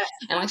University. Yes.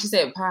 And like you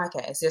said,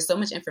 podcasts, there's so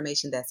much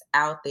information that's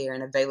out there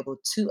and available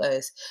to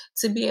us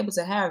to be able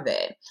to have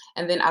that.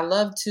 And then I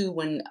love too,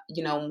 when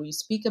we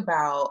speak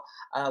about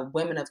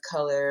women of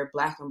color,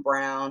 Black and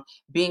brown,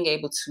 being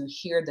able to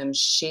hear them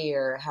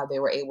share how they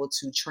were able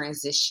to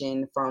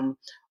transition from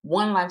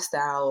one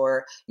lifestyle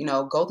or,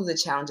 go through the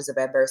challenges of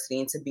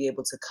adversity and to be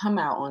able to come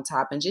out on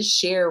top and just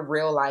share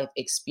real life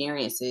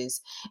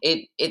experiences.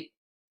 It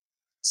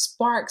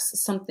sparks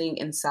something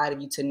inside of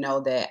you to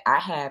know that I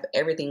have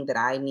everything that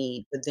I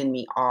need within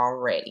me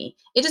already.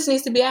 It just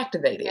needs to be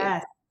activated.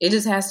 Yes. It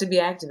just has to be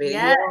activated.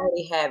 Yes. You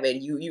already have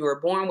it. You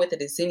were born with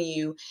it. It's in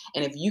you.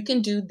 And if you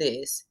can do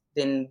this,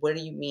 then what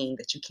do you mean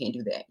that you can't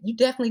do that? You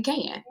definitely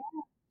can.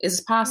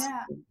 It's possible.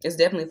 Yeah. It's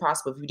definitely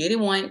possible. If you did it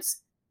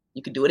once,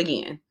 you could do it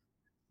again.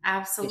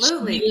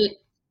 Absolutely. If she did it,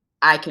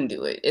 I can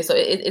do it. So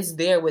it's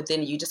there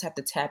within you. You just have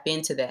to tap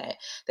into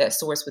that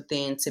source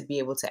within to be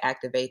able to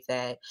activate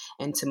that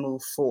and to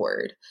move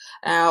forward.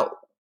 Now,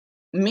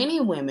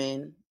 many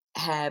women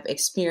have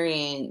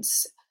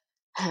experienced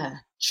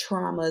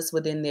traumas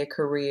within their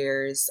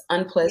careers,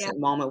 unpleasant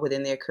moment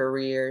within their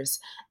careers,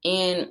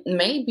 and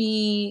may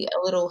be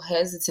a little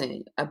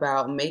hesitant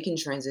about making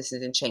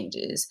transitions and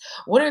changes.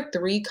 What are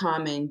 3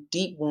 common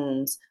deep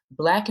wounds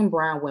Black and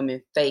brown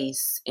women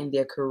face in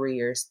their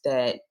careers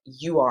that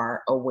you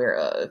are aware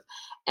of?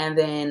 And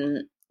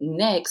then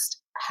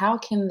next, how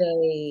can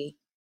they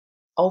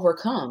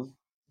overcome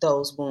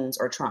those wounds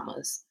or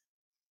traumas?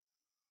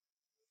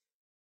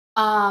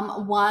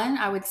 One,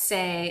 I would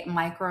say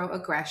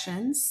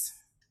microaggressions,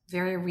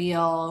 very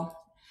real,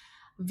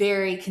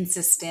 very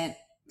consistent.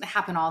 They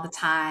happen all the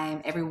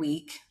time, every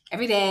week,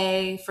 every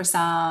day for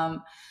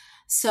some.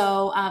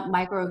 So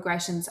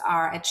microaggressions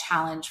are a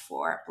challenge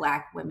for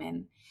Black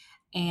women.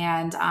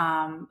 And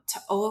to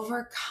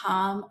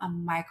overcome a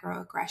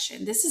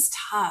microaggression, this is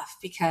tough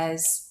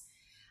because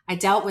I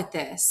dealt with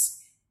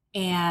this.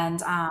 And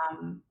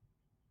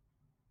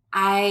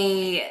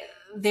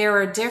there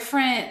are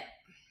different,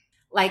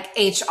 like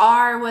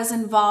HR was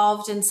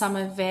involved in some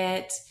of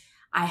it.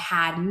 I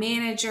had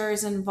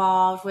managers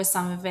involved with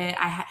some of it.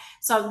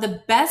 So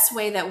the best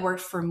way that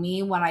worked for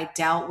me when I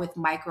dealt with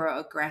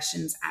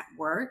microaggressions at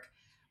work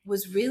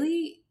was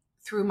really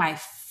through my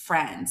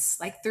friends,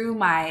 like through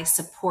my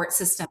support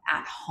system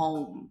at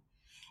home,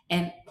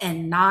 and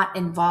not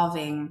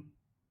involving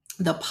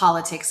the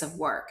politics of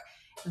work.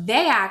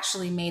 They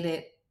actually made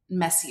it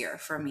messier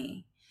for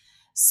me.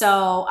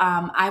 So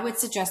I would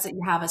suggest that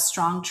you have a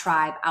strong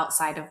tribe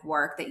outside of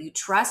work that you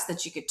trust,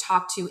 that you could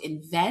talk to,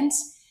 invent,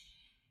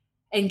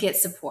 and get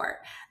support.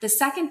 The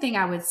second thing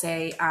I would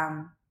say,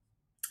 and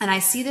I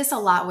see this a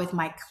lot with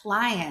my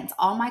clients,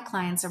 all my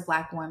clients are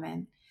Black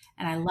women,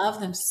 and I love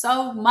them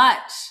so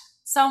much,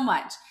 so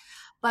much.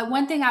 But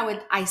one thing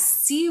I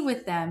see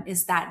with them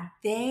is that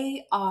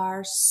they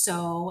are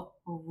so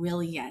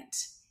brilliant.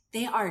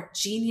 They are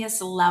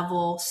genius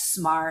level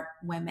smart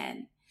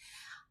women.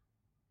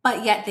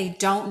 But yet they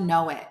don't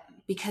know it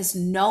because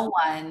no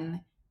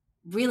one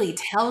really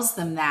tells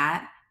them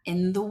that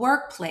in the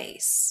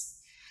workplace.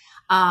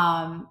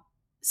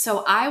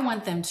 So I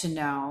want them to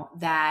know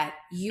that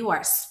you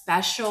are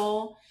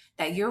special,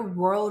 that your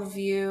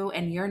worldview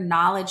and your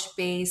knowledge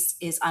base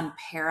is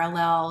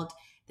unparalleled,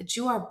 that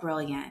you are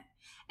brilliant.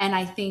 And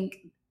I think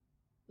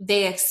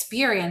they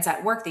experience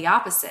at work the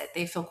opposite.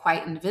 They feel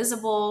quite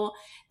invisible.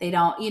 They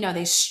don't,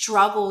 they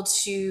struggle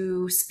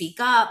to speak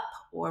up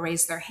or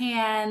raise their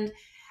hand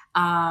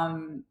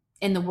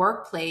in the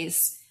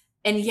workplace,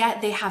 and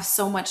yet they have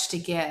so much to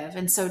give.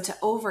 And so to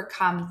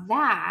overcome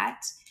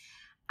that,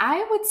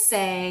 I would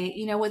say,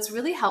 what's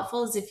really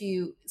helpful is if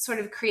you sort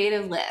of create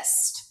a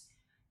list,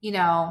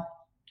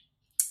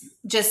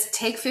 just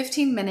take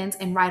 15 minutes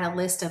and write a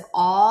list of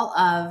all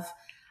of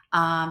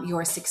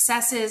your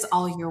successes,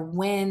 all your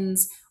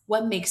wins,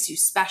 what makes you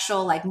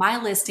special. Like my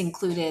list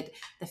included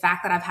the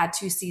fact that I've had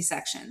 2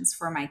 C-sections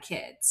for my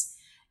kids,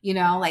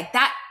 like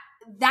that.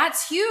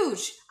 That's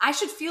huge. I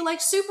should feel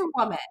like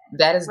Superwoman.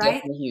 That is right?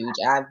 definitely huge.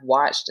 I've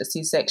watched a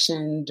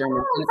C-section during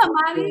the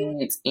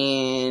experience,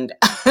 and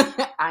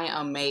I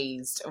am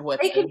amazed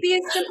what it could be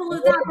as simple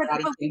as that.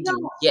 But we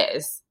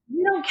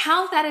don't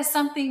count that as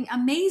something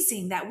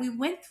amazing that we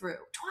went through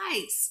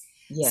twice.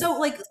 Yes. So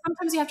like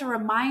sometimes you have to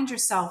remind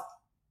yourself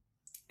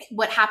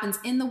what happens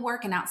in the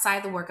work and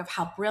outside the work of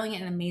how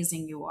brilliant and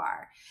amazing you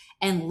are,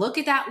 and look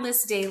at that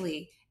list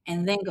daily,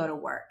 and then go to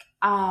work.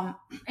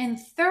 And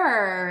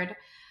third,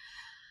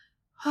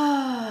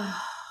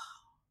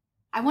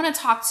 I want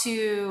to talk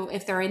to,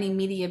 if there are any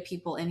media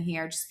people in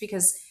here, just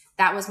because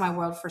that was my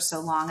world for so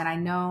long. And I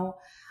know,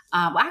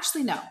 well,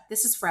 actually, no,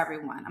 this is for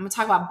everyone. I'm going to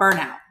talk about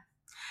burnout.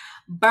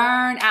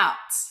 Burnout.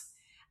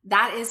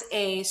 That is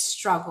a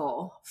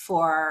struggle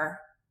for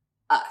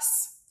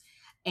us.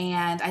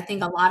 And I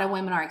think a lot of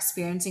women are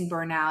experiencing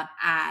burnout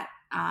at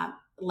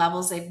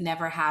levels they've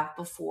never have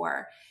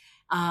before.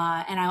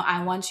 And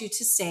I want you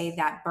to say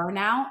that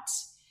burnout,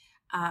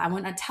 I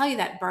want to tell you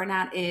that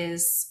burnout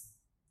is,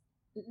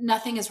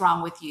 nothing is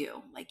wrong with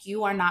you. Like,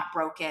 you are not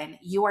broken.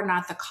 You are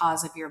not the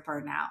cause of your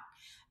burnout.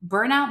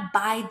 Burnout,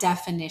 by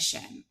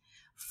definition,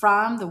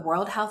 from the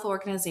World Health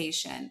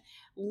Organization,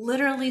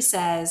 literally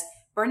says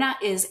burnout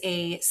is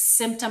a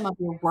symptom of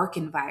your work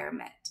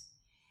environment.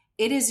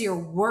 It is your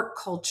work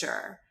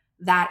culture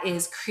that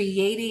is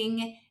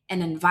creating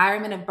an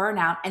environment of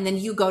burnout, and then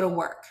you go to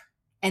work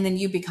and then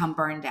you become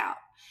burned out.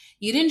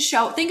 You didn't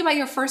think about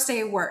your first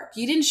day of work.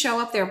 You didn't show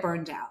up there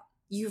burned out.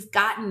 You've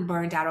gotten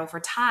burned out over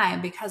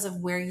time because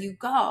of where you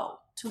go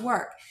to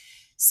work.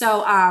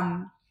 So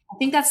I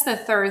think that's the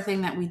third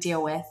thing that we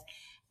deal with.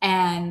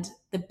 And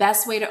the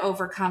best way to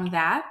overcome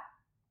that,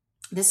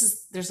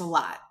 there's a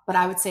lot, but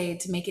I would say,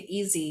 to make it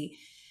easy,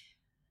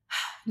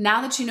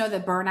 now that you know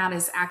that burnout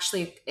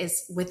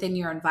is within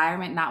your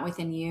environment, not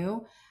within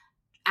you,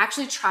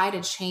 actually try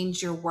to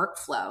change your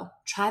workflow,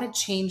 try to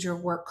change your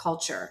work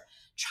culture,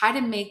 try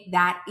to make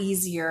that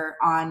easier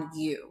on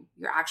you,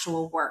 your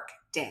actual work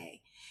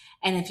day.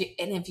 And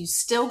if you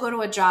still go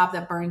to a job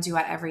that burns you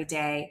out every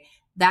day,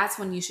 that's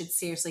when you should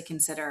seriously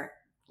consider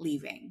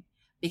leaving,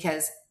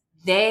 because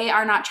they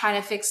are not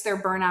trying to fix their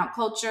burnout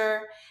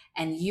culture,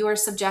 and you are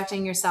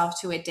subjecting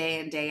yourself to it day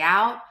in, day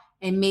out.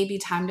 It may be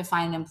time to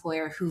find an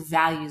employer who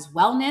values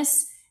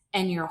wellness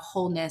and your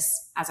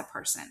wholeness as a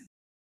person.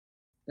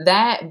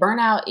 That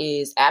burnout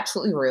is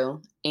absolutely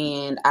real.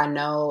 And I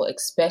know,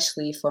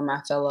 especially for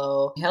my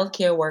fellow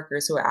healthcare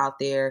workers who are out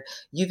there,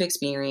 you've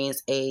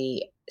experienced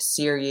a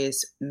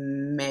serious,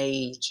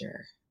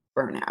 major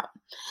burnout.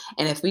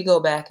 And if we go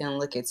back and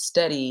look at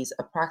studies,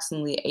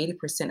 approximately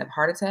 80% of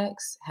heart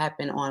attacks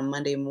happen on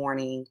Monday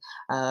morning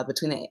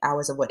between the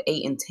hours of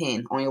 8 and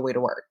 10 on your way to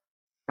work.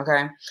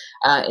 Okay.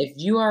 If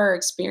you are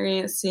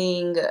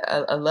experiencing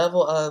a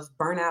level of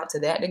burnout to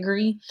that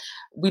degree,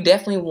 we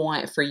definitely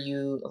want for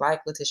you, like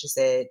Letitia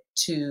said,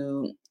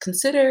 to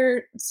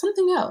consider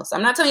something else.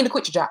 I'm not telling you to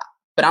quit your job,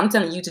 but I'm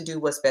telling you to do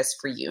what's best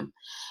for you.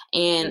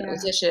 And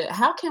Letitia,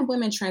 how can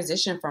women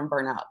transition from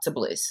burnout to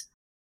bliss?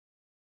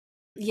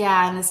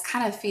 Yeah, and this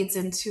kind of feeds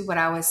into what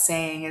I was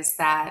saying, is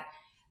that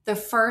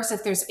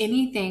if there's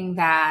anything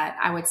that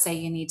I would say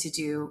you need to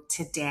do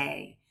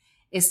today,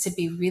 is to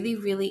be really,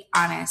 really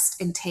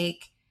honest and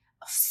take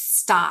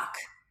stock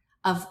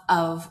of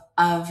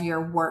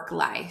your work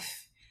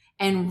life,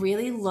 and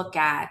really look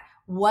at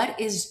what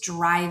is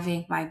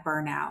driving my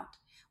burnout.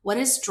 What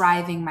is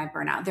driving my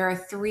burnout? There are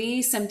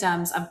 3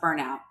 symptoms of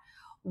burnout.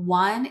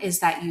 One is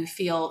that you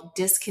feel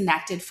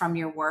disconnected from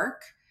your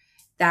work,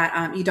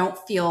 that you don't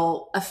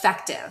feel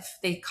effective.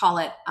 They call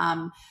it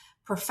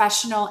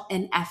professional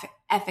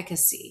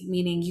inefficacy,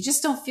 meaning you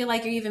just don't feel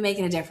like you're even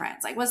making a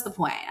difference. Like, what's the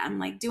point? I'm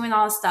like doing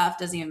all this stuff,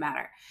 doesn't even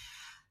matter.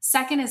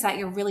 Second is that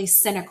you're really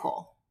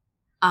cynical.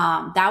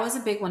 That was a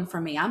big one for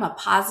me. I'm a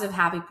positive,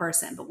 happy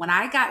person. But when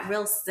I got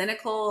real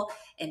cynical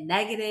and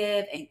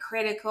negative and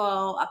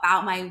critical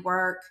about my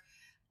work,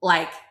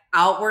 like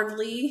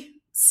outwardly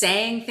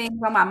saying things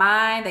on my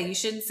mind that you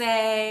shouldn't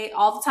say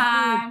all the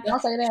time.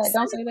 Don't say that.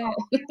 Don't say that.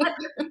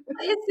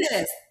 What is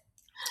this?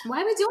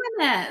 Why are we doing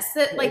this?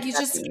 Like, you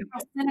just get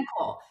real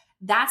cynical.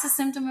 That's a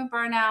symptom of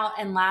burnout.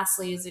 And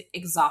lastly is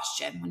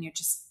exhaustion, when you're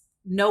just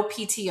no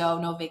PTO,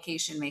 no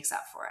vacation makes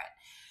up for it.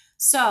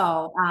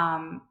 So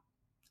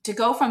to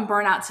go from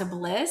burnout to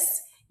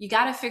bliss, you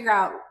got to figure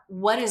out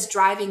what is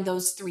driving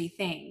those 3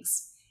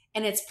 things.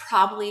 And it's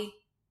probably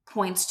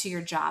points to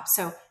your job.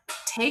 So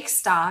take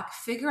stock,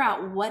 figure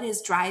out what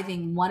is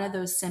driving one of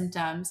those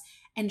symptoms,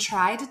 and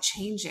try to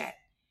change it.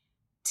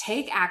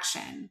 Take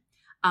action.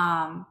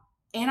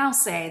 And I'll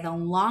say, the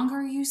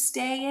longer you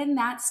stay in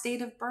that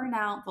state of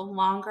burnout,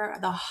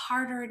 the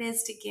harder it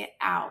is to get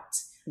out.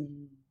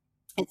 Mm-hmm.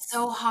 It's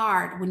so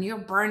hard when you're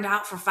burned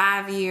out for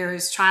 5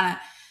 years, trying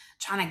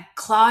to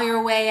claw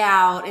your way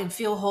out and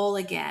feel whole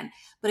again.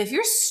 But if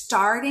you're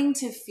starting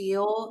to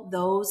feel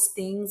those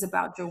things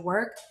about your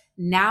work,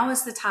 now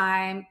is the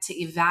time to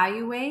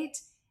evaluate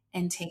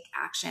and take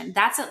action.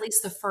 That's at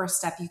least the first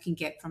step you can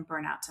get from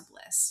burnout to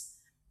bliss.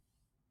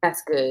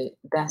 That's good.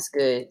 That's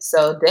good.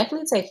 So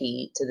definitely take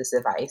heed to this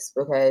advice,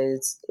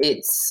 because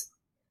it's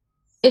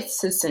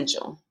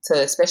essential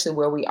to, especially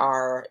where we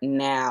are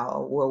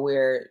now, where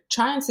we're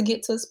trying to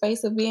get to a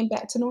space of being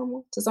back to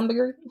normal to some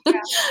degree.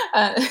 Yeah.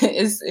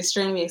 It's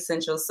extremely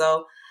essential.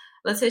 So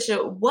Letitia,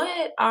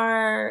 what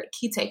are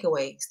key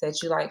takeaways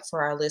that you like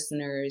for our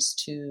listeners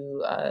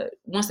to,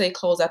 once they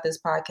close out this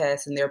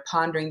podcast and they're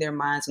pondering their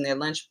minds on their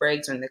lunch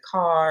breaks or in the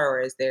car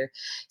or as they're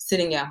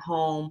sitting at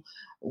home,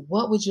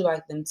 what would you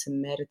like them to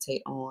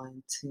meditate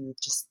on, to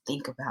just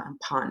think about and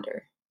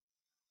ponder?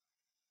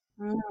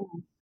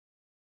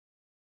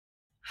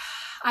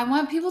 I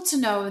want people to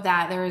know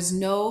that there is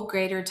no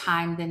greater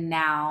time than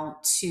now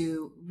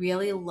to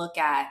really look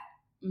at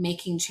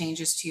making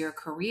changes to your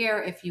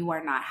career if you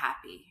are not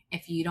happy,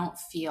 if you don't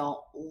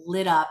feel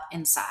lit up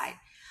inside.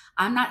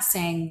 I'm not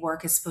saying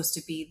work is supposed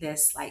to be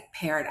this like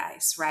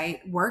paradise, right?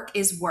 Work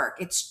is work.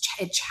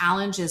 It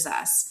challenges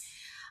us,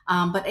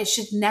 but it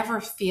should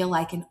never feel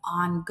like an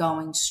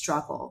ongoing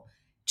struggle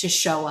to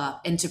show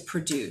up and to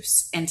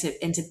produce and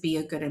to be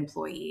a good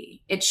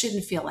employee. It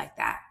shouldn't feel like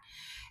that.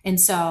 And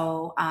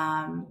so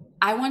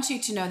I want you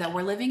to know that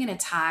we're living in a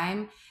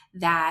time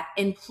that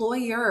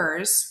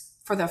employers,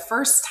 for the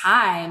first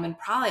time in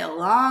probably a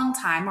long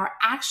time, are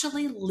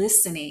actually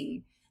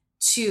listening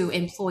to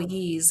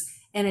employees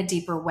in a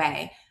deeper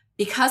way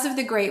because of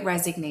the great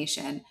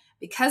resignation,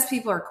 because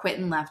people are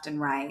quitting left and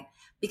right,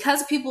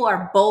 because people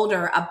are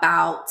bolder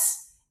about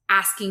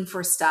asking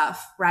for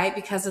stuff, right?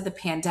 Because of the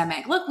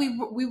pandemic. Look,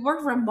 we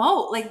work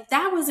remote. Like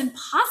that was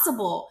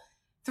impossible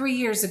 3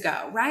 years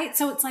ago, right?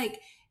 So it's like,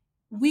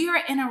 we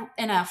are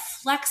in a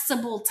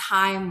flexible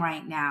time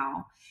right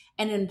now,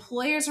 and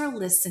employers are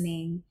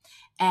listening,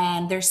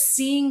 and they're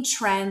seeing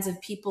trends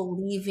of people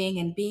leaving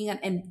and being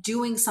and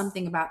doing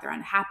something about their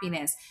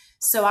unhappiness.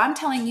 So I'm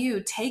telling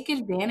you, take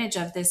advantage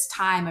of this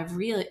time of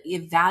really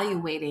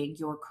evaluating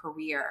your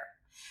career.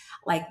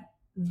 Like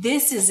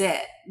this is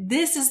it.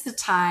 This is the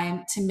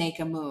time to make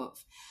a move.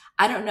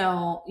 I don't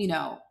know,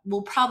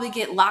 we'll probably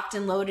get locked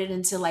and loaded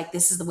into like,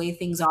 this is the way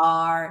things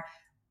are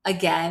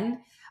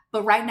again.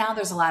 But right now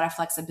there's a lot of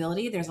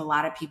flexibility. There's a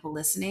lot of people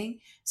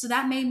listening. So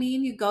that may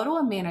mean you go to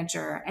a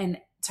manager and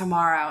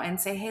tomorrow and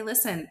say, hey,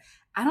 listen,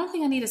 I don't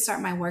think I need to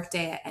start my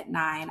workday at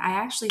 9. I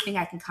actually think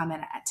I can come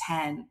in at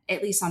 10,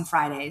 at least on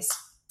Fridays.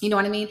 You know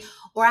what I mean?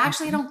 Or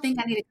actually, I don't think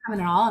I need to come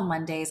in at all on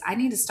Mondays. I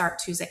need to start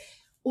Tuesday,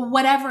 or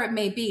whatever it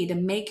may be, to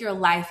make your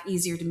life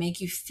easier, to make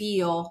you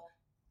feel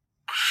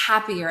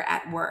happier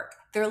at work.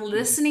 They're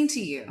listening to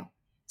you.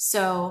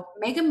 So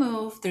make a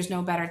move. There's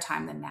no better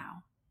time than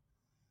now.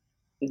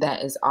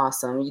 That is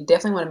awesome. You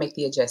definitely want to make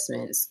the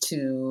adjustments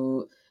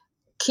to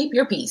keep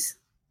your peace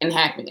and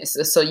happiness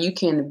so you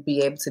can be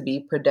able to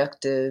be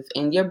productive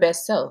in your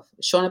best self,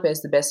 showing up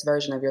as the best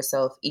version of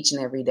yourself each and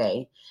every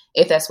day,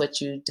 if that's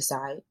what you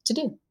decide to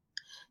do.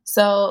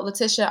 So,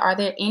 Letitia, are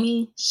there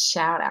any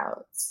shout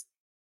outs?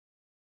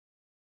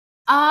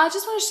 I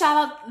just want to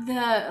shout out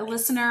the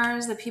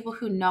listeners, the people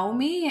who know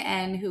me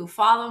and who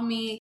follow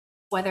me,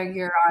 whether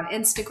you're on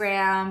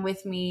Instagram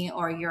with me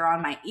or you're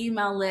on my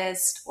email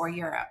list or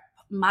you're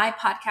my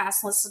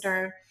podcast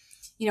listener.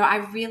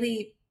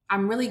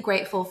 I'm really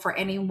grateful for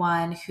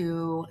anyone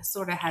who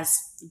sort of has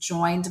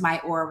joined my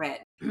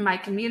orbit, my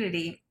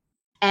community,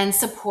 and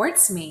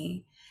supports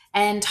me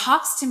and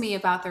talks to me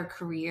about their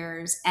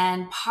careers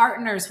and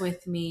partners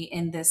with me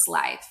in this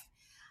life.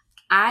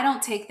 I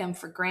don't take them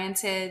for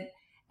granted.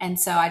 And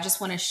so I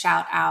just want to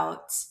shout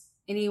out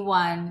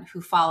anyone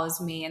who follows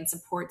me and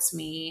supports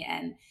me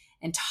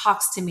and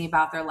talks to me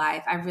about their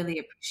life. I really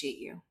appreciate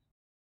you.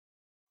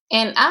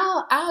 And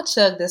I'll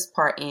chug this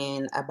part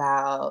in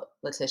about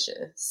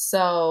Letitia.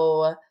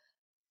 So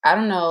I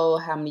don't know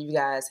how many of you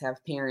guys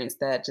have parents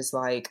that just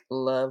like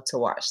love to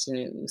watch the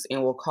news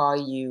and will call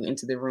you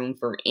into the room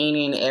for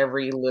any and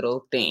every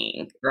little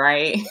thing,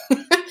 right?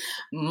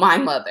 My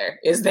mother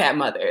is that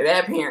mother,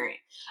 that parent.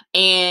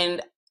 And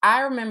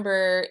I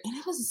remember, and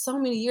it was so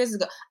many years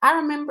ago, I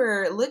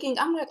remember looking,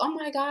 I'm like, oh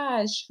my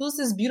gosh, who's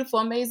this beautiful,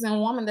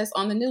 amazing woman that's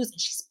on the news? And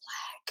she's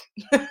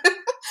Black.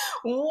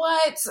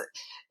 What?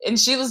 And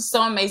she was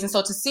so amazing.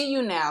 So to see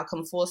you now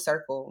come full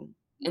circle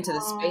into the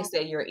space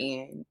that you're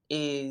in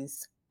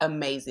is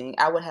amazing.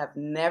 I would have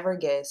never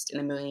guessed in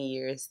a million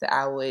years that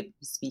I would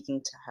be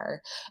speaking to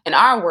her. In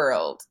our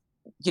world,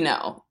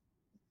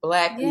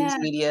 Black news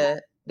media,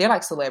 they're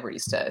like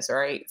celebrities to us,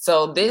 right?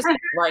 So this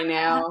right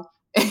now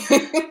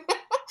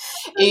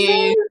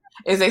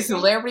is a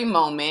celebrity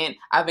moment.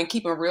 I've been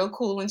keeping real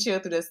cool and chill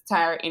through this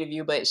entire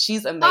interview, but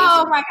she's amazing.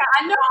 Oh my God.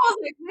 I know.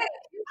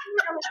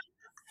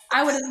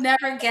 I would have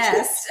never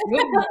guessed.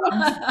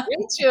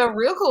 Real chill,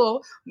 real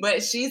cool,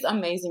 but she's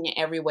amazing in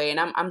every way. And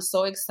I'm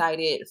so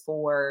excited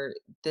for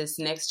this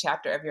next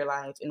chapter of your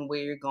life and where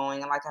you're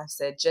going. And like I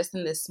said, just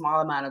in this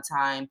small amount of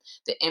time,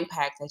 the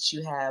impact that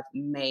you have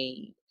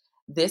made.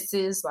 This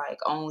is like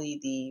only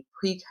the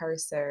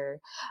precursor,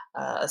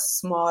 a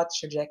small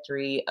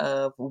trajectory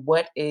of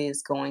what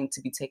is going to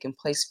be taking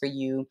place for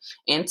you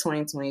in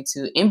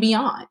 2022 and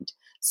beyond.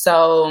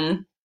 So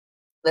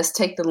let's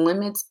take the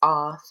limits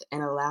off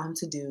and allow him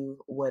to do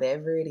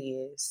whatever it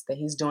is that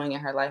he's doing in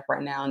her life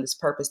right now and this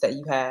purpose that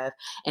you have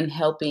and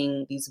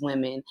helping these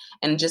women.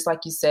 And just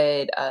like you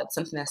said,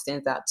 something that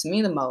stands out to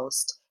me the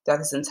most throughout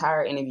this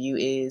entire interview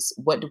is,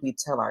 what do we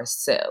tell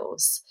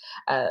ourselves?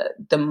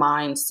 The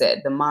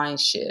mindset, the mind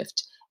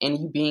shift, and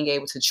you being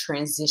able to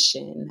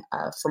transition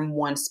from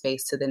one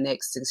space to the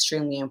next is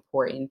extremely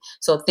important.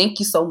 So thank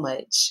you so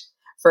much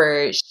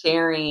for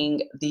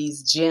sharing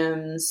these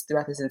gems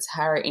throughout this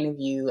entire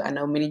interview. I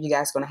know many of you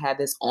guys are going to have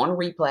this on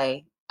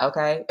replay,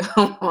 okay?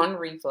 On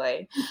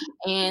replay.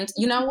 And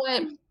you know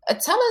what?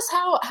 Tell us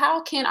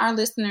how can our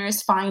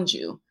listeners find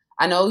you?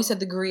 I know we said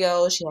the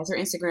griot, she has her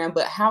Instagram,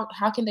 but how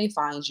can they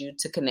find you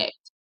to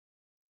connect?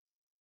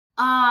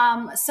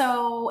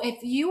 So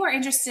if you are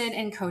interested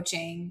in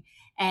coaching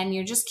and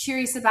you're just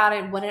curious about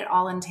it, what it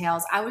all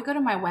entails, I would go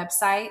to my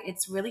website.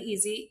 It's really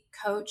easy,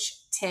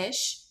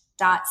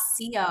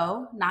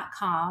 coachtish.co, not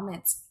com,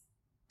 it's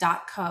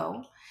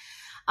 .co.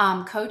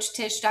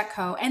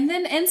 coachtish.co. And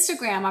then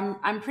Instagram,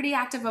 I'm pretty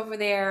active over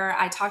there.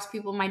 I talk to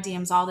people in my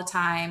DMs all the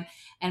time,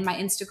 and my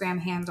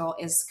Instagram handle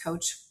is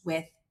Coach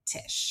with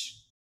Tish.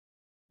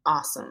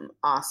 Awesome.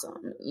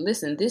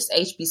 Listen, this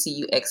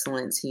HBCU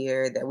excellence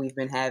here that we've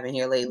been having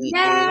here lately is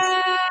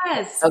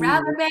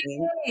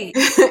amazing.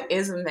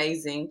 Is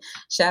amazing.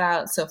 Shout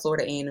out to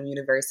Florida A&M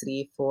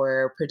University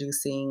for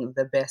producing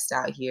the best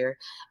out here.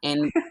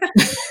 And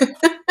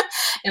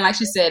and like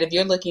she said, if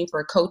you're looking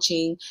for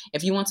coaching,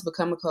 if you want to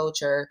become a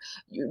coach or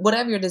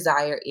whatever your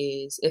desire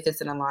is, if it's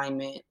in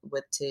alignment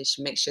with Tish,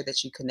 make sure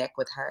that you connect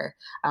with her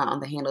on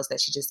the handles that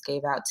she just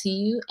gave out to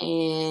you.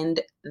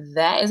 And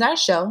that is our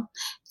show.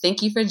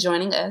 Thank you for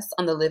joining us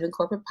on the Living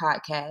Corporate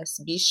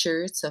Podcast. Be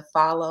sure to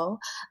follow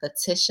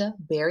Letitia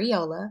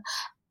Barriola.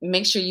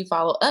 Make sure you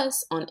follow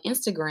us on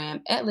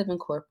Instagram at Living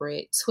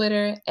Corporate,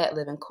 Twitter at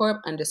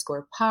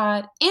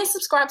LivingCorp_pod, and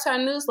subscribe to our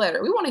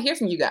newsletter. We want to hear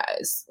from you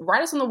guys.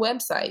 Write us on the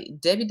website,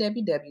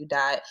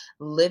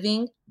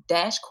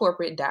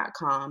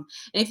 www.living-corporate.com.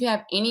 And if you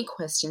have any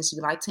questions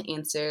you'd like to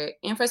answer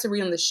and for us to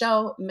read on the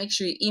show, make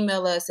sure you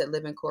email us at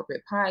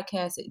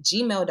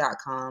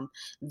livingcorporatepodcast@gmail.com.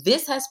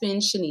 This has been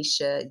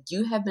Shanisha.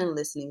 You have been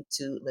listening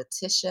to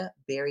Letitia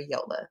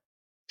Barriola.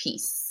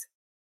 Peace.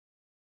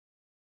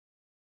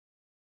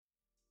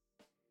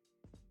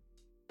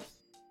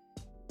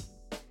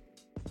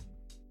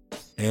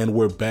 And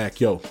we're back.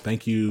 Yo,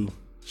 thank you,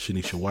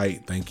 Shanisha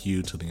White. Thank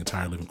you to the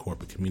entire Living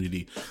Corporate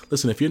community.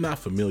 Listen, if you're not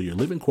familiar,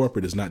 Living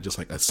Corporate is not just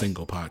like a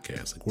single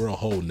podcast. Like, we're a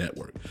whole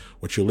network.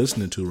 What you're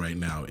listening to right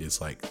now is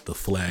like the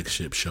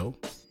flagship show,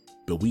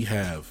 but we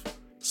have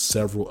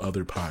several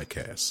other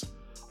podcasts.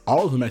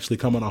 All of them actually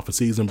coming off a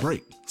season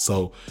break.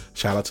 So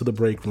shout out to the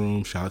Break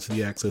Room. Shout out to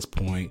the Access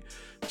Point.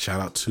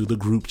 Shout out to the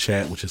group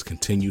chat, which has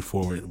continued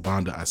forward.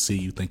 Vonda, I see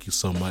you. Thank you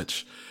so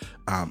much.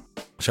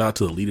 Shout out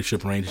to the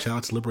Leadership Range. Shout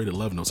out to Liberated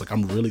Love Notes. Like,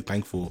 I'm really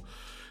thankful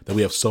that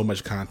we have so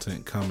much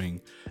content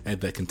coming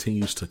and that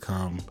continues to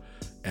come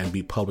and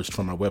be published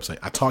from our website.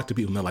 I talk to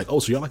people and they're like, "Oh,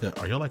 so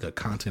are y'all like a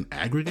content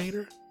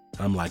aggregator?"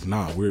 And I'm like,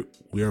 "Nah,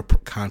 we're a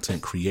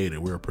content creator.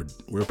 We're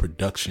a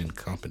production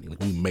company.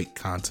 Like, we make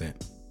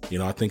content." You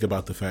know, I think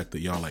about the fact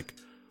that y'all, like,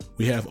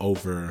 we have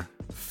over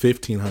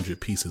 1,500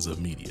 pieces of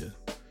media,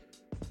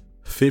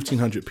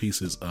 1,500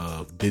 pieces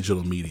of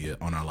digital media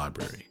on our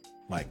library,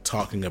 like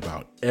talking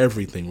about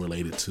everything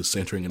related to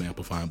centering and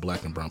amplifying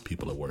Black and brown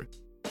people at work.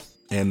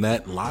 And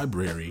that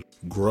library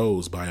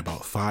grows by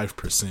about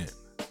 5%,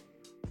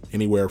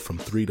 anywhere from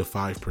 3 to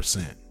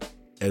 5%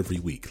 every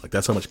week. Like,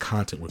 that's how much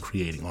content we're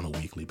creating on a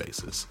weekly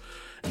basis.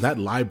 And that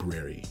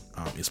library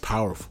is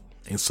powerful.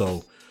 And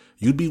so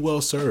you'd be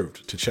well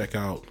served to check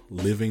out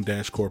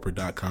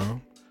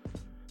living-corporate.com,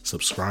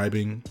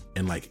 subscribing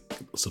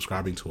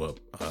to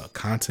a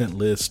content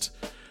list,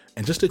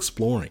 and just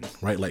exploring,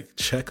 right? Like,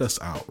 check us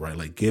out, right?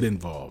 Like, get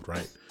involved,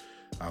 right?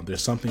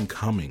 There's something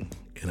coming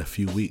in a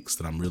few weeks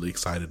that I'm really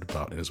excited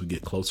about. And as we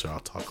get closer, I'll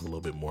talk a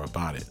little bit more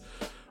about it.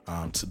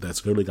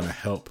 That's really going to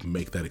help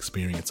make that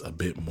experience a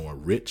bit more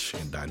rich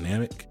and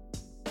dynamic.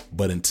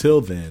 But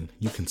until then,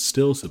 you can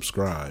still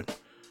subscribe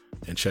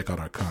and check out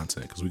our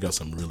content, because we got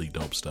some really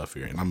dope stuff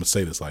here. And I'm going to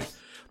say this, like,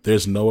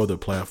 there's no other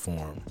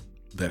platform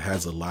that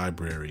has a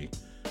library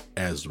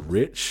as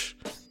rich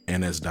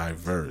and as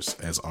diverse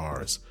as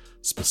ours,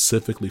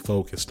 specifically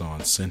focused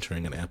on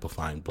centering and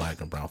amplifying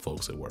Black and brown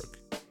folks at work,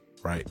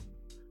 right?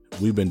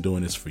 We've been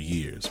doing this for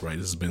years, right?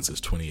 This has been since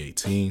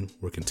 2018.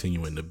 We're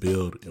continuing to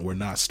build, and we're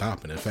not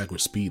stopping. In fact, we're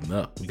speeding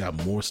up. We got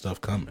more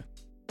stuff coming.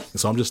 And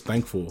so I'm just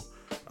thankful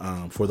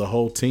for the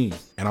whole team,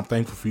 and I'm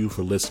thankful for you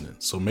for listening.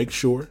 So make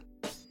sure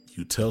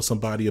you tell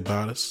somebody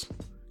about us.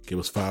 Give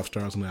us 5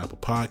 stars on the Apple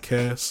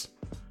Podcasts.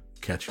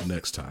 Catch you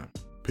next time.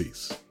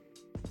 Peace.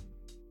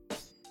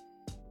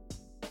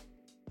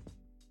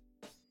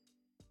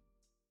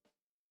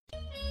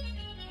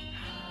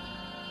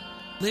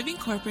 Living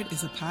Corporate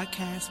is a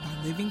podcast by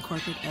Living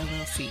Corporate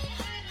LLC.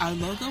 Our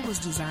logo was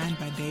designed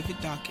by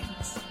David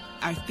Dawkins.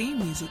 Our theme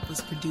music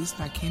was produced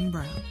by Ken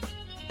Brown.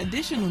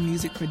 Additional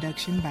music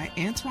production by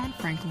Antoine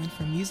Franklin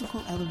for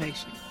Musical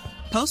Elevation.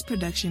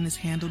 Post-production is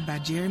handled by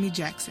Jeremy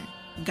Jackson.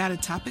 Got a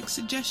topic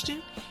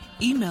suggestion?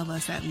 Email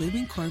us at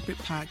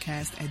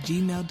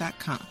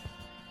livingcorporatepodcast@gmail.com.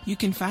 You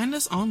can find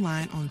us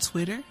online on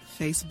Twitter,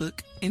 Facebook,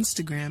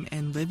 Instagram,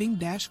 and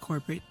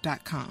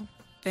living-corporate.com.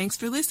 Thanks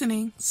for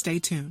listening. Stay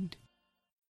tuned.